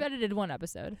 I've edited one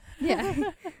episode.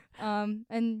 Yeah.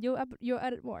 And you'll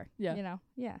edit more. Yeah.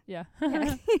 Yeah.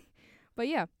 But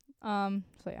yeah. So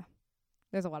yeah.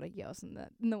 There's a lot of yells in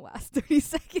the last 30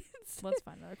 seconds. Let's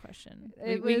find another question.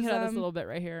 We can cut this a little bit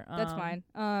right here. That's fine.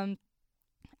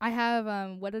 I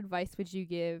have what advice would you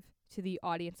give to the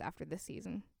audience after this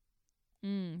season?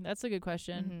 That's a good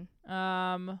question.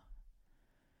 Yeah.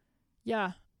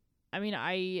 I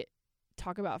mean,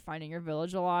 talk about finding your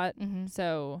village a lot.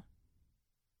 So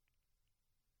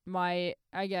my,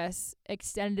 I guess,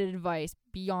 extended advice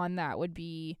beyond that would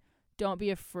be, don't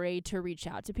be afraid to reach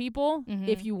out to people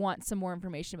if you want some more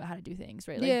information about how to do things,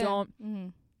 right? Like,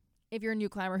 don't, if you're a new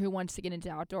climber who wants to get into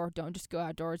outdoor, don't just go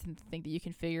outdoors and think that you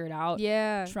can figure it out.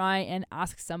 Yeah. Try and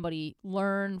ask somebody,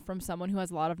 learn from someone who has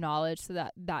a lot of knowledge so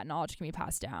that that knowledge can be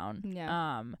passed down.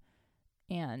 Yeah.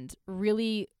 And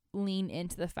really lean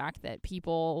into the fact that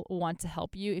people want to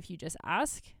help you if you just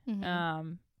ask.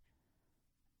 And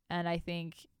I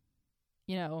think,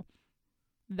 you know,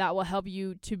 that will help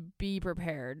you to be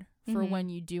prepared for when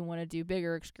you do want to do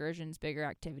bigger excursions, bigger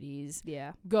activities.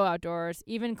 Yeah. Go outdoors,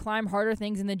 even climb harder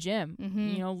things in the gym,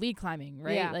 you know, lead climbing,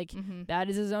 right? Yeah. Like that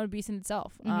is its own beast in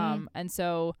itself. And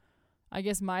so I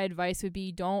guess my advice would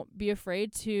be, don't be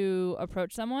afraid to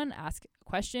approach someone, ask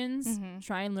questions,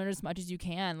 try and learn as much as you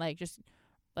can. Like, just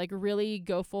like really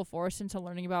go full force into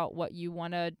learning about what you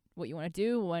want to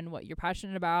do and what you're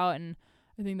passionate about. And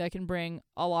I think that can bring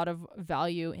a lot of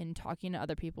value in talking to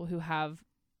other people who have,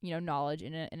 you know, knowledge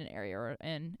in an area or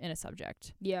in a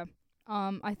subject. Yeah.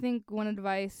 I think one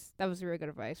advice, that was really good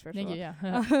advice, first of all. Thank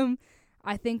you, yeah.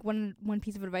 I think one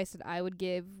piece of advice that I would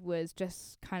give was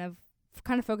just kind of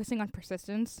focusing on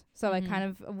persistence. So like kind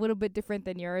of a little bit different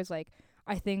than yours. Like,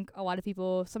 I think a lot of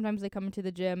people, sometimes they come into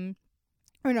the gym,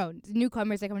 or no,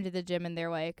 newcomers, they come into the gym and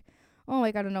they're like, oh,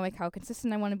 like, I don't know, like, how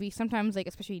consistent I want to be. Sometimes, like,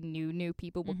 especially new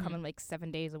people will come in, like,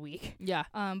 7 days a week. Yeah.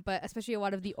 But especially a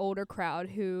lot of the older crowd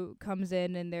who comes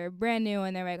in and they're brand new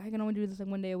and they're like, I can only do this, like,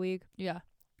 1 day a week. Yeah.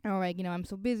 Or, like, you know, I'm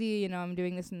so busy, you know, I'm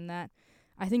doing this and that.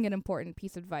 I think an important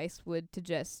piece of advice would to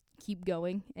just keep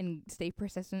going and stay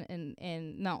persistent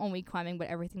in not only climbing, but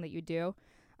everything that you do.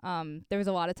 There was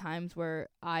a lot of times where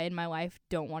I in my life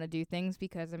don't want to do things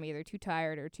because I'm either too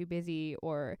tired or too busy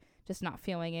or just not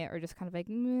feeling it or just kind of like,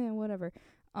 meh, whatever.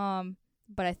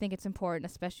 But I think it's important,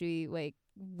 especially like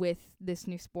with this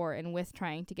new sport and with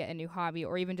trying to get a new hobby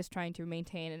or even just trying to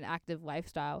maintain an active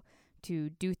lifestyle, to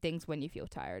do things when you feel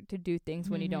tired, to do things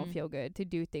when you don't feel good, to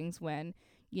do things when,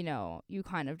 you know, you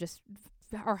kind of just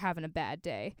are having a bad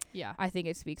day. Yeah. I think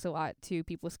it speaks a lot to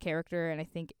people's character, and I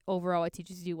think overall it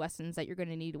teaches you lessons that you're going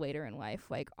to need later in life.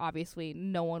 Like, obviously,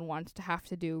 no one wants to have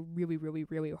to do really, really,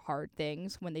 really hard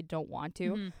things when they don't want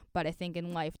to. But I think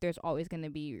in life, there's always going to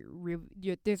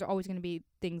be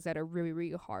things that are really,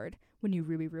 really hard when you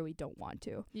really, really don't want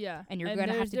to. Yeah. And you're going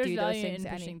to have to do those things.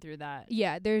 Pushing through that.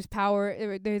 Yeah, there's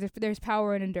power. There's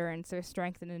power in endurance. There's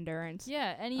strength in endurance.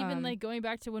 Yeah, and even like going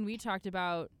back to when we talked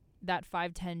about that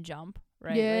 5-10 jump.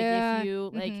 Right. Yeah. Like if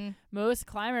you like most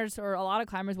climbers or a lot of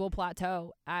climbers will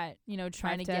plateau at, you know,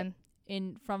 trying to get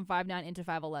in from 5'9" into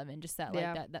 5'11", just that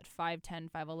like that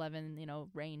 5'10", 5'11", you know,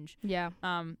 range. Yeah.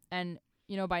 And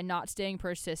you know, by not staying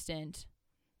persistent,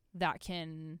 that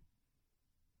can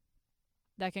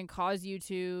cause you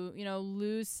to, you know,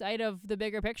 lose sight of the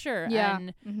bigger picture. Yeah.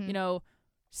 And you know,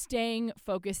 staying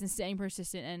focused and staying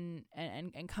persistent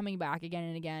and coming back again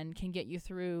and again can get you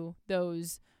through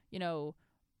those, you know,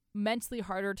 mentally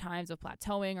harder times of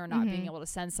plateauing or not being able to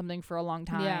send something for a long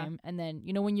time. Yeah. And then,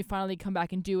 you know, when you finally come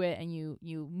back and do it and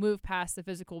you move past the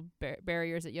physical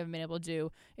barriers that you haven't been able to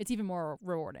do, it's even more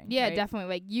rewarding. Yeah, right? definitely.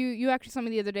 Like you actually told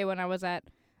me the other day when I was at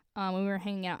when we were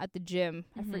hanging out at the gym.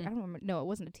 I don't remember. No, it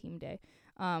wasn't a team day.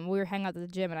 We were hanging out at the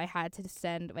gym and I had to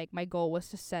send, like, my goal was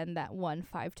to send that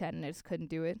 5'10", and I just couldn't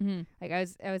do it. Like I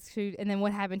was and then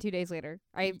what happened 2 days later?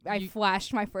 I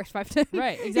flashed my first 5'10".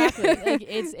 Right, exactly. Like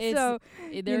it's so,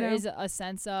 there is a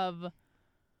sense of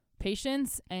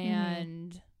patience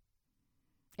and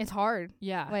it's hard.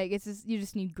 Yeah. Like it's just, you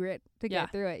just need grit to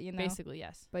get through it, you know. Basically,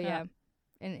 yes. But yeah.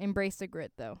 And embrace the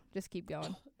grit though. Just keep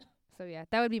going. So yeah,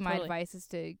 that would be my advice, is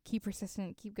to keep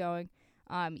persistent, keep going.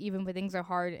 Even when things are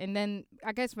hard. And then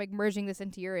I guess like merging this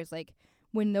into yours, like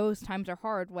when those times are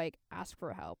hard, like ask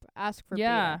for help, ask for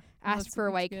ask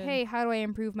for like, hey, how do I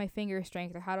improve my finger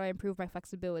strength, or how do I improve my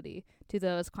flexibility, to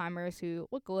those climbers who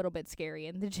look a little bit scary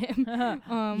in the gym.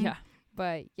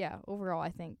 But yeah, overall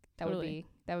I think that would be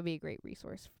a great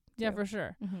resource. Yeah, for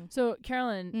sure. So,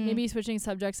 Carolyn, maybe switching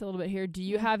subjects a little bit here. Do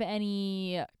you have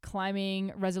any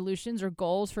climbing resolutions or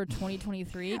goals for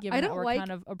 2023, given that we're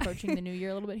kind of approaching the new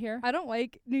year a little bit here? I don't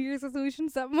like New Year's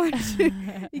resolutions that much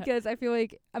because I feel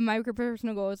like my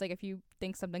personal goal is, like, if you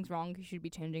think something's wrong, you should be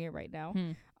changing it right now.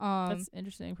 That's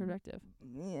interesting perspective.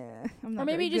 Yeah. I'm not or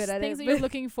maybe just things that you're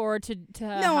looking forward to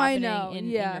happening in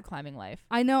your climbing life.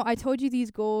 I know. I told you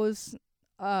these goals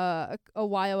a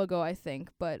while ago, I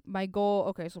think, but my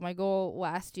goal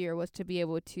last year was to be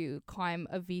able to climb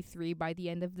a V3 by the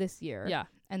end of this year. Yeah.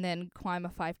 and then climb a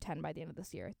 510 by the end of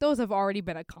this year. Those have already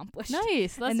been accomplished.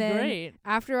 Nice. That's great.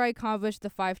 After I accomplished the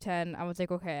 510, I was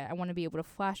like, okay, I want to be able to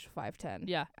flash 510.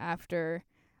 Yeah. After,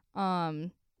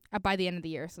 by the end of the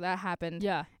year. So that happened.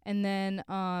 Yeah. And then,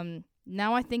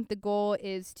 now I think the goal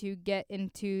is to get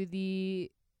into the,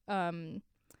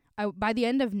 by the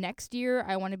end of next year,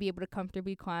 I want to be able to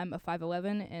comfortably climb a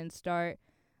 511 and start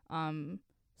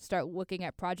looking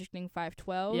at projecting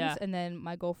 512s. Yeah. And then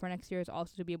my goal for next year is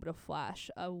also to be able to flash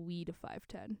a lead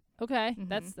 510. Okay.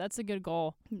 That's a good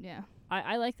goal. Yeah.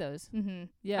 I like those.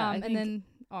 Yeah. And then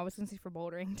I was going to say for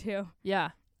bouldering too. Yeah.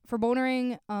 For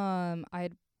bouldering,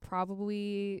 I'd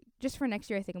probably, just for next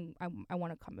year, I think I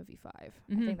want to come a V5. I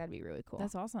think that'd be really cool.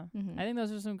 That's awesome. I think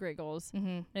those are some great goals.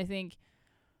 And I think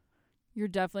you're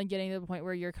definitely getting to the point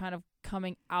where you're kind of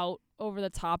coming out over the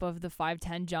top of the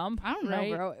 510 jump. I don't know,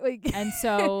 bro. And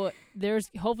so there's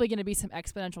hopefully going to be some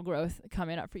exponential growth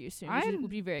coming up for you soon, which would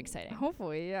be very exciting.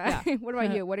 Hopefully, yeah. What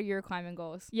about you? What are your climbing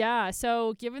goals? Yeah,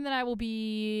 so given that I will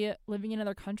be living in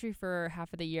another country for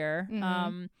half of the year,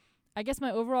 I guess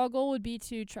my overall goal would be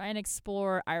to try and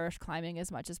explore Irish climbing as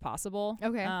much as possible.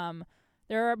 Okay.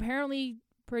 There are apparently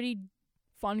pretty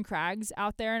fun crags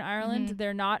out there in Ireland.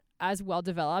 They're not as well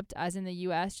developed as in the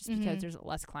US just because there's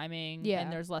less climbing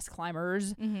and there's less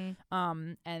climbers. And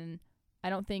I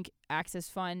don't think Access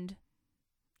Fund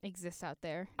exists out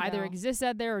there. Either exists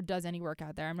out there or does any work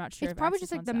out there. I'm not sure. It's probably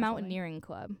just like the mountaineering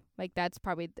club. Like that's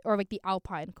probably, or like the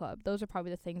Alpine Club. Those are probably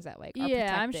the things that like are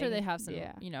protecting. I'm sure they have some,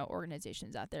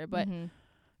 organizations out there. But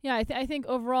yeah, I think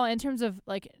overall in terms of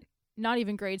like not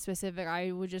even grade specific,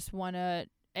 I would just want to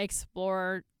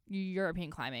explore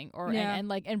European climbing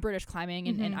and British climbing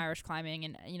and Irish climbing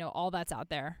and all that's out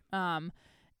there.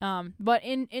 But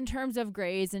in terms of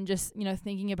grades and just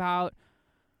thinking about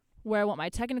where I want my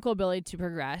technical ability to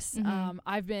progress,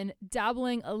 I've been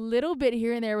dabbling a little bit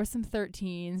here and there with some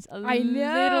 13s.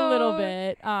 Little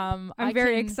bit. I'm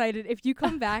very excited. If you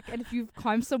come back and if you've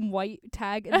climbed some white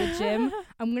tag in the gym,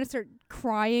 I'm gonna start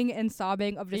crying and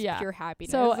sobbing of just pure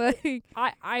happiness. So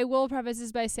I will preface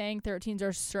this by saying 13s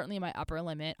are certainly my upper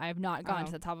limit. I have not gone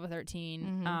to the top of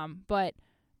 13, but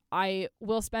I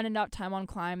will spend enough time on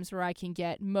climbs where I can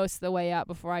get most of the way up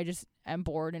before I just am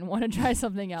bored and want to try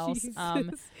something else.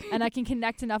 And I can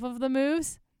connect enough of the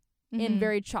moves in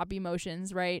very choppy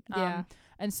motions, right? Yeah.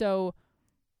 And so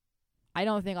I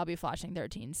don't think I'll be flashing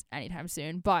 13s anytime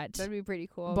soon, but that'd be pretty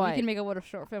cool. But we can make a little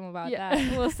short film about that. A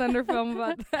little thunder film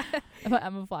about that. About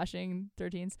Emma flashing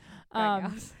 13s.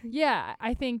 Yeah,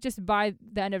 I think just by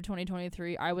the end of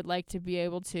 2023, I would like to be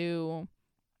able to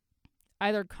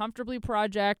either comfortably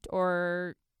project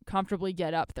or comfortably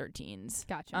get up 13s.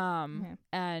 Gotcha.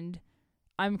 And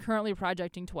I'm currently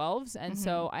projecting 12s, and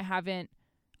so I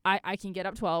can get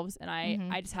up 12s, and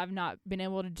I just have not been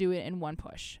able to do it in one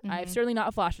push. I've certainly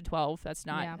not flashed a 12. That's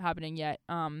not happening yet.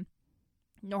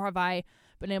 Nor have I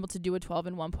been able to do a 12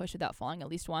 in one push without falling at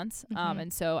least once.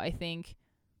 And so I think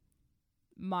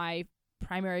my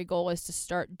primary goal is to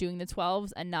start doing the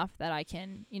 12s enough that I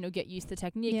can, get used to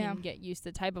technique and get used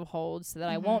to type of holds so that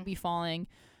I won't be falling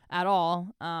at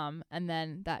all. And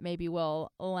then that maybe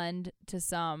will lend to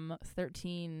some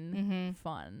 13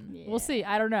 fun. Yeah. We'll see.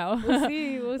 I don't know. We'll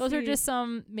see. Those are just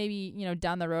some maybe,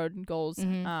 down the road goals.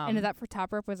 And is that for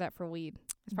top rope or is that for lead?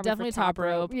 It's definitely top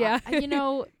rope. Yeah.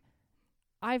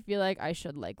 I feel like I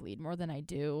should like lead more than I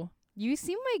do. You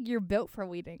seem like you're built for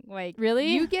leading. Like, really?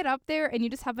 You get up there and you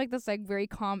just have like this like very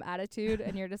calm attitude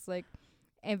and you're just like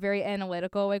and very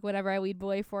analytical, like whenever I lead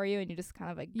belay for you and you just kind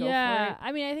of like go for it.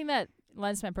 I mean, I think that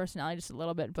lends to my personality just a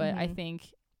little bit, but I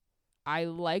think I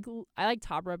like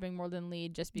top roping more than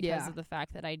lead just because of the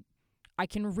fact that I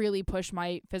can really push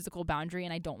my physical boundary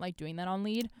and I don't like doing that on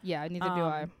lead. Yeah, neither do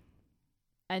I.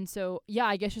 And so,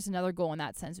 I guess just another goal in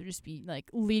that sense would just be like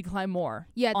lead climb more.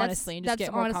 Yeah, honestly, and just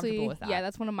get more comfortable with that. Yeah,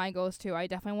 that's one of my goals too. I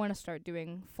definitely want to start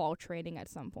doing fall training at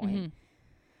some point.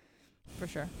 For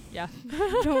sure. Yeah.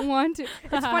 Don't want to.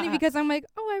 It's funny because I'm like,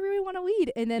 I really want to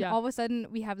lead. And then all of a sudden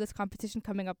we have this competition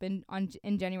coming up in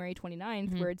January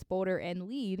 29th where it's boulder and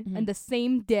lead. And the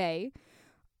same day,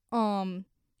 I'll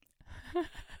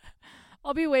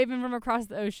be waving from across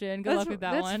the ocean. Good luck with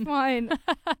that one. That's fine.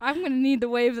 I'm going to need the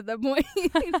waves at that point.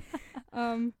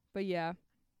 But yeah,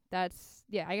 I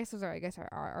guess those are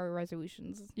our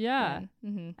resolutions. Yeah.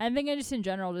 I think I just in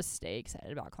general just stay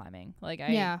excited about climbing. Like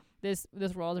this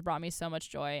world has brought me so much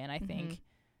joy, and I think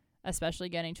especially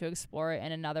getting to explore it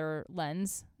in another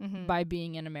lens by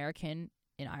being an American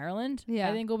in Ireland,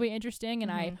 I think will be interesting.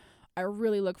 And I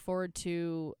really look forward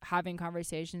to having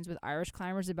conversations with Irish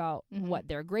climbers about what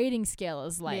their grading scale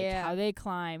is like, how they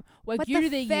climb, what gear do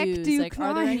they use, like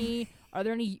are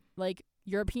there any like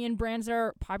European brands that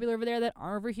are popular over there that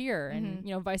aren't over here, and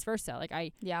vice versa. Like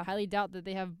I highly doubt that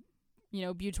they have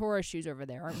Butora shoes over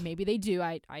there, or maybe they do.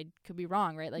 I could be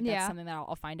wrong, right? Like that's something that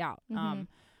I'll find out.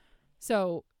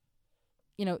 So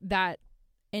that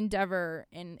endeavor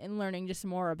in learning just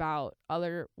more about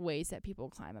other ways that people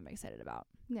climb, I'm excited about.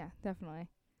 Yeah, definitely.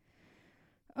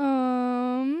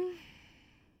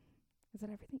 Is that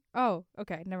everything? Oh,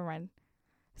 okay, never mind.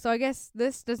 So I guess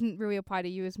this doesn't really apply to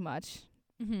you as much,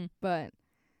 but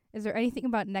is there anything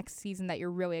about next season that you're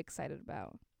really excited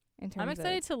about? I'm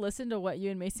excited to listen to what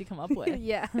you and Macy come up with.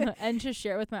 Yeah. And to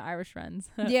share with my Irish friends.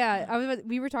 Yeah,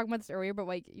 we were talking about this earlier, but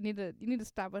like you need to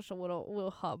establish a little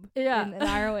hub in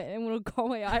Ireland, and we'll go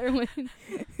away Ireland.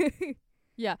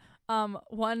 Yeah.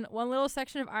 One little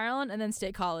section of Ireland and then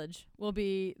State College will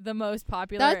be the most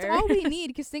popular. That's all we need,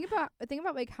 because think about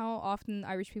like how often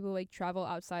Irish people like travel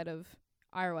outside of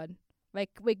Ireland.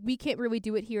 Like we can't really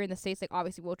do it here in the States. Like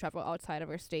obviously we'll travel outside of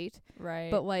our state.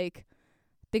 Right. But like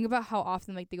think about how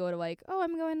often like they go to like, oh,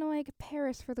 I'm going to like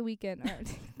Paris for the weekend.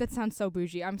 That sounds so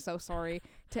bougie. I'm so sorry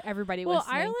to everybody listening. Well,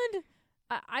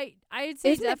 Ireland, I'd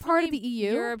say isn't it part of the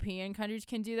EU? European countries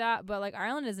can do that, but like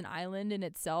Ireland is an island in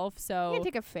itself, so you can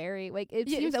take a ferry. Like it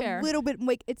seems a little bit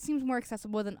like it seems more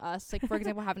accessible than us. Like for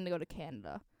example, having to go to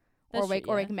Canada. Or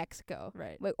like Mexico,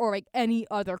 right? Like, or like any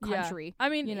other country. Yeah. I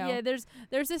mean,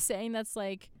 there's this saying that's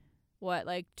like, what,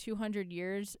 like 200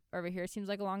 years over here seems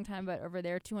like a long time, but over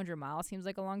there 200 miles seems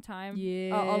like a long time.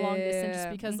 Yeah, a long distance, just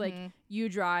because like you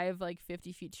drive like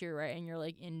 50 feet to your right and you're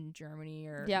like in Germany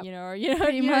or you know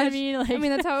pretty much. What I mean? Like, I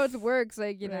mean that's how it works.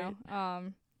 Like know.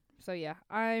 So yeah,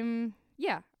 I'm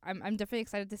definitely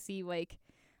excited to see like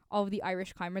all of the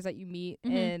Irish climbers that you meet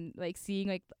and like seeing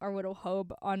like our little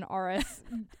hub on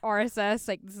RSS,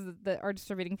 like this is the Art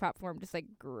Distributing platform, just like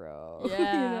grow.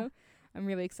 Yeah. I'm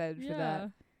really excited for that.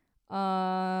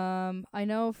 I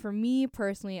know for me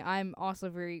personally, I'm also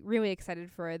really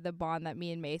excited for the bond that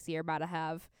me and Macy are about to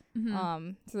have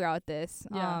throughout this.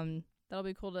 Yeah. That'll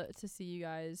be cool to see you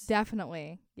guys.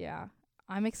 Definitely. Yeah.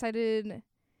 I'm excited.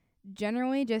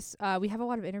 Generally, just we have a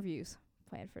lot of interviews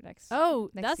planned for next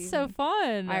that's season. So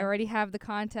fun. I already have the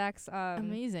contacts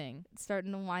amazing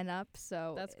starting to line up,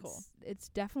 so that's cool. It's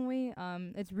definitely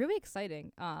it's really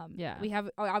exciting. We have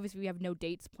obviously we have no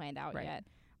dates planned out yet,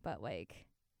 but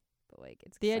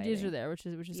it's the exciting. ideas are there, which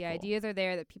is the cool. Ideas are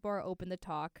there that people are open to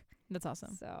talk. That's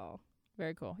awesome. So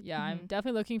very cool. Yeah, I'm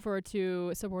definitely looking forward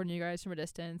to supporting you guys from a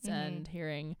distance and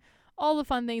hearing all the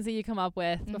fun things that you come up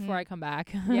with before I come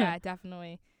back. Yeah,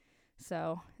 definitely.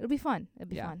 So it'll be fun. It'll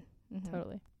be fun.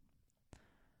 Totally.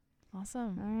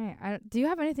 Awesome. All right. Do you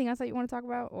have anything else that you want to talk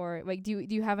about, or like do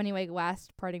you have any like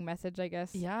last parting message? I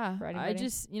guess. Yeah. I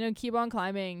just keep on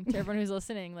climbing to everyone who's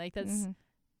listening. Like that's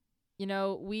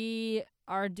we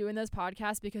are doing this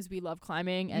podcast because we love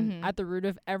climbing, and at the root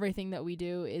of everything that we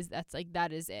do is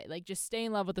that is it. Like just stay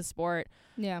in love with the sport.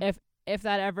 Yeah. If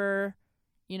that ever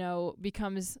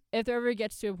becomes, if there ever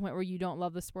gets to a point where you don't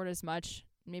love the sport as much,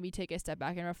 maybe take a step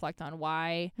back and reflect on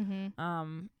why.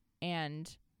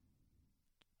 And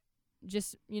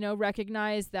just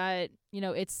recognize that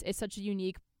it's such a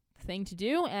unique thing to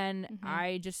do, and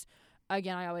I just,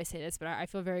 again, I always say this, but I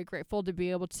feel very grateful to be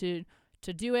able to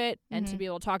do it and to be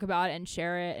able to talk about it and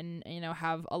share it and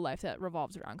have a life that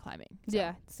revolves around climbing. So.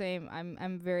 Yeah, same.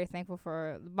 I'm very thankful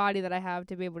for the body that I have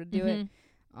to be able to do it.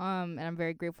 And I'm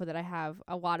very grateful that I have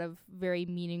a lot of very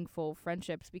meaningful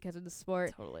friendships because of the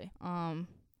sport. Totally.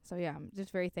 So yeah, I'm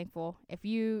just very thankful. If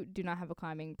you do not have a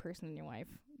climbing person in your life,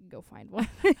 go find one.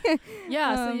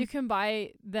 Yeah, so you can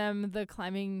buy them the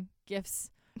climbing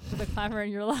gifts for the climber in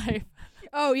your life.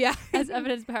 Oh yeah, as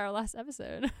evidenced by our last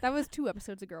episode. That was 2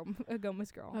 episodes ago,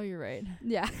 Miss Girl. Oh, you're right.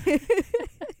 Yeah.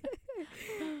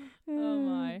 Oh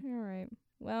my. All right.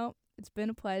 Well, it's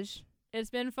been a pleasure. It's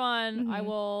been fun. I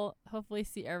will hopefully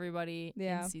see everybody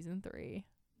in season 3.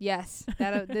 Yes,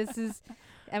 this is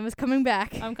Emma's coming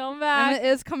back. I'm coming back. Emma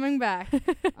is coming back.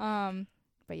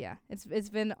 But yeah, it's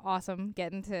been awesome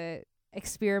getting to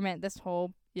experiment this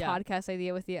whole podcast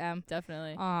idea with you, Em.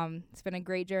 Definitely. It's been a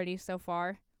great journey so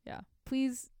far. Yeah.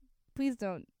 Please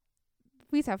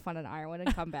have fun in Ireland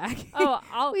and come back.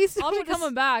 I'll be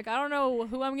coming back. I don't know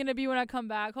who I'm gonna be when I come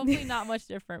back. Hopefully not much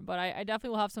different, but I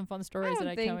definitely will have some fun stories that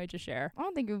I can't wait to share. I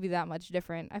don't think it would be that much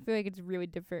different. I feel like it's really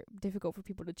difficult for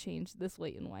people to change this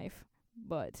late in life,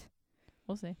 but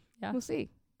we'll see. Yeah, we'll see.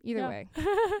 Either way,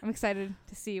 I'm excited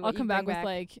to see what I'll come back with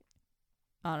like,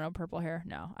 I don't know, purple hair.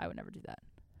 No, I would never do that.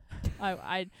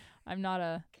 I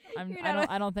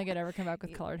don't think I'd ever come back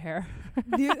with colored hair.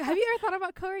 Have you ever thought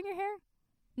about coloring your hair?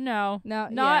 No,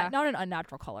 not an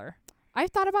unnatural color. I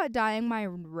thought about dyeing my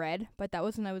red, but that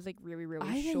was when I was like really, really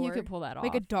short. I think you could pull that off.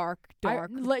 Like a dark,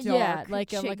 yeah,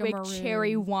 like a maroon,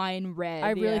 cherry wine red.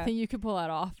 I really think you could pull that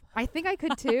off. I think I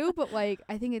could too, but like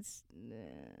I think it's.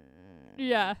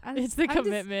 It's the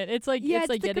commitment. It's like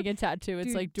getting a tattoo.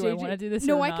 It's like, do I want to do this?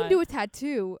 No, or I not? can do a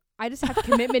tattoo. I just have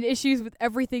commitment issues with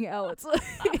everything else.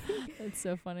 That's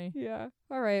so funny. Yeah.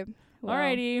 All right. Well.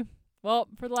 Alrighty. Well,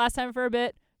 for the last time for a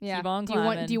bit. Yeah. Keep on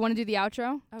climbing. Do you want to do the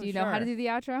outro? Oh, do you know how to do the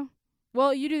outro?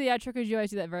 Well, you do the outro because you always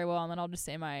do that very well, and then I'll just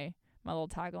say my little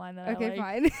tagline that I like. Okay,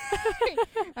 fine.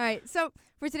 All right. So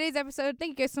for today's episode,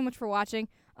 thank you guys so much for watching.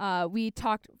 For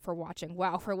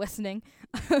listening.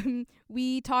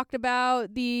 We talked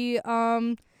about the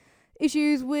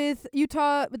issues with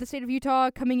Utah, with the state of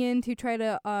Utah coming in to try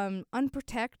to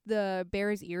unprotect the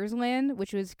Bears Ears land,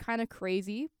 which was kind of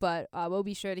crazy, but we'll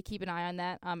be sure to keep an eye on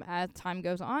that as time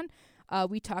goes on.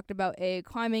 We talked about a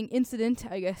climbing incident,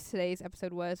 I guess today's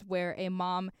episode was, where a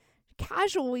mom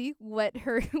casually left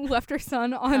her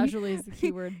son on. Casually is the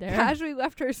key word there. Casually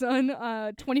left her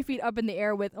son 20 feet up in the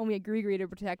air with only a gree to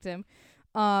protect him.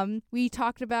 We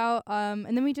talked about and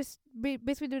then we just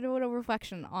basically did a little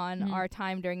reflection on our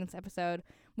time during this episode.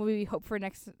 What we hope for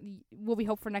next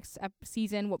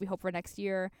season, what we hope for next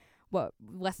year, what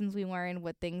lessons we learned,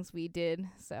 what things we did.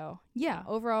 So yeah,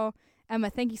 overall, Emma,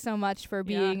 thank you so much for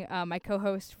being my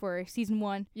co-host for season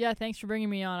 1. Yeah, thanks for bringing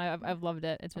me on. I've loved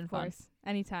it. It's been fun. Of course,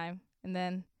 anytime. And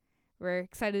then we're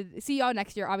excited to see y'all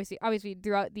next year. Obviously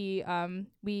throughout the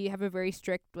we have a very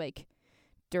strict, like,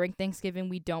 during Thanksgiving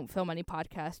we don't film any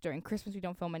podcasts. During Christmas we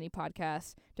don't film any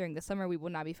podcasts. During the summer we will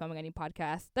not be filming any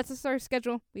podcasts. That's just our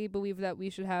schedule. We believe that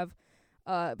we should have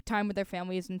time with our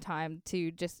families and time to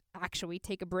just actually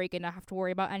take a break and not have to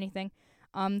worry about anything.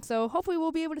 So hopefully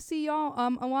we'll be able to see y'all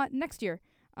a lot next year.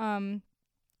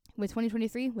 With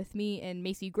 2023 with me and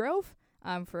Macy Grove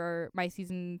for my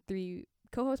season 3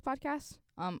 co-host podcast.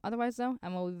 Otherwise though,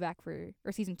 Emma will be back for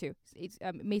season 2.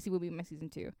 Macy will be my season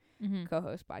 2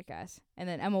 co-host podcast, and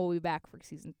then Emma will be back for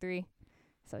season 3.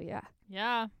 So yeah.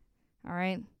 All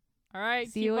right.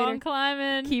 See you later. Keep on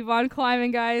climbing. Keep on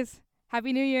climbing, guys.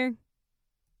 Happy New Year.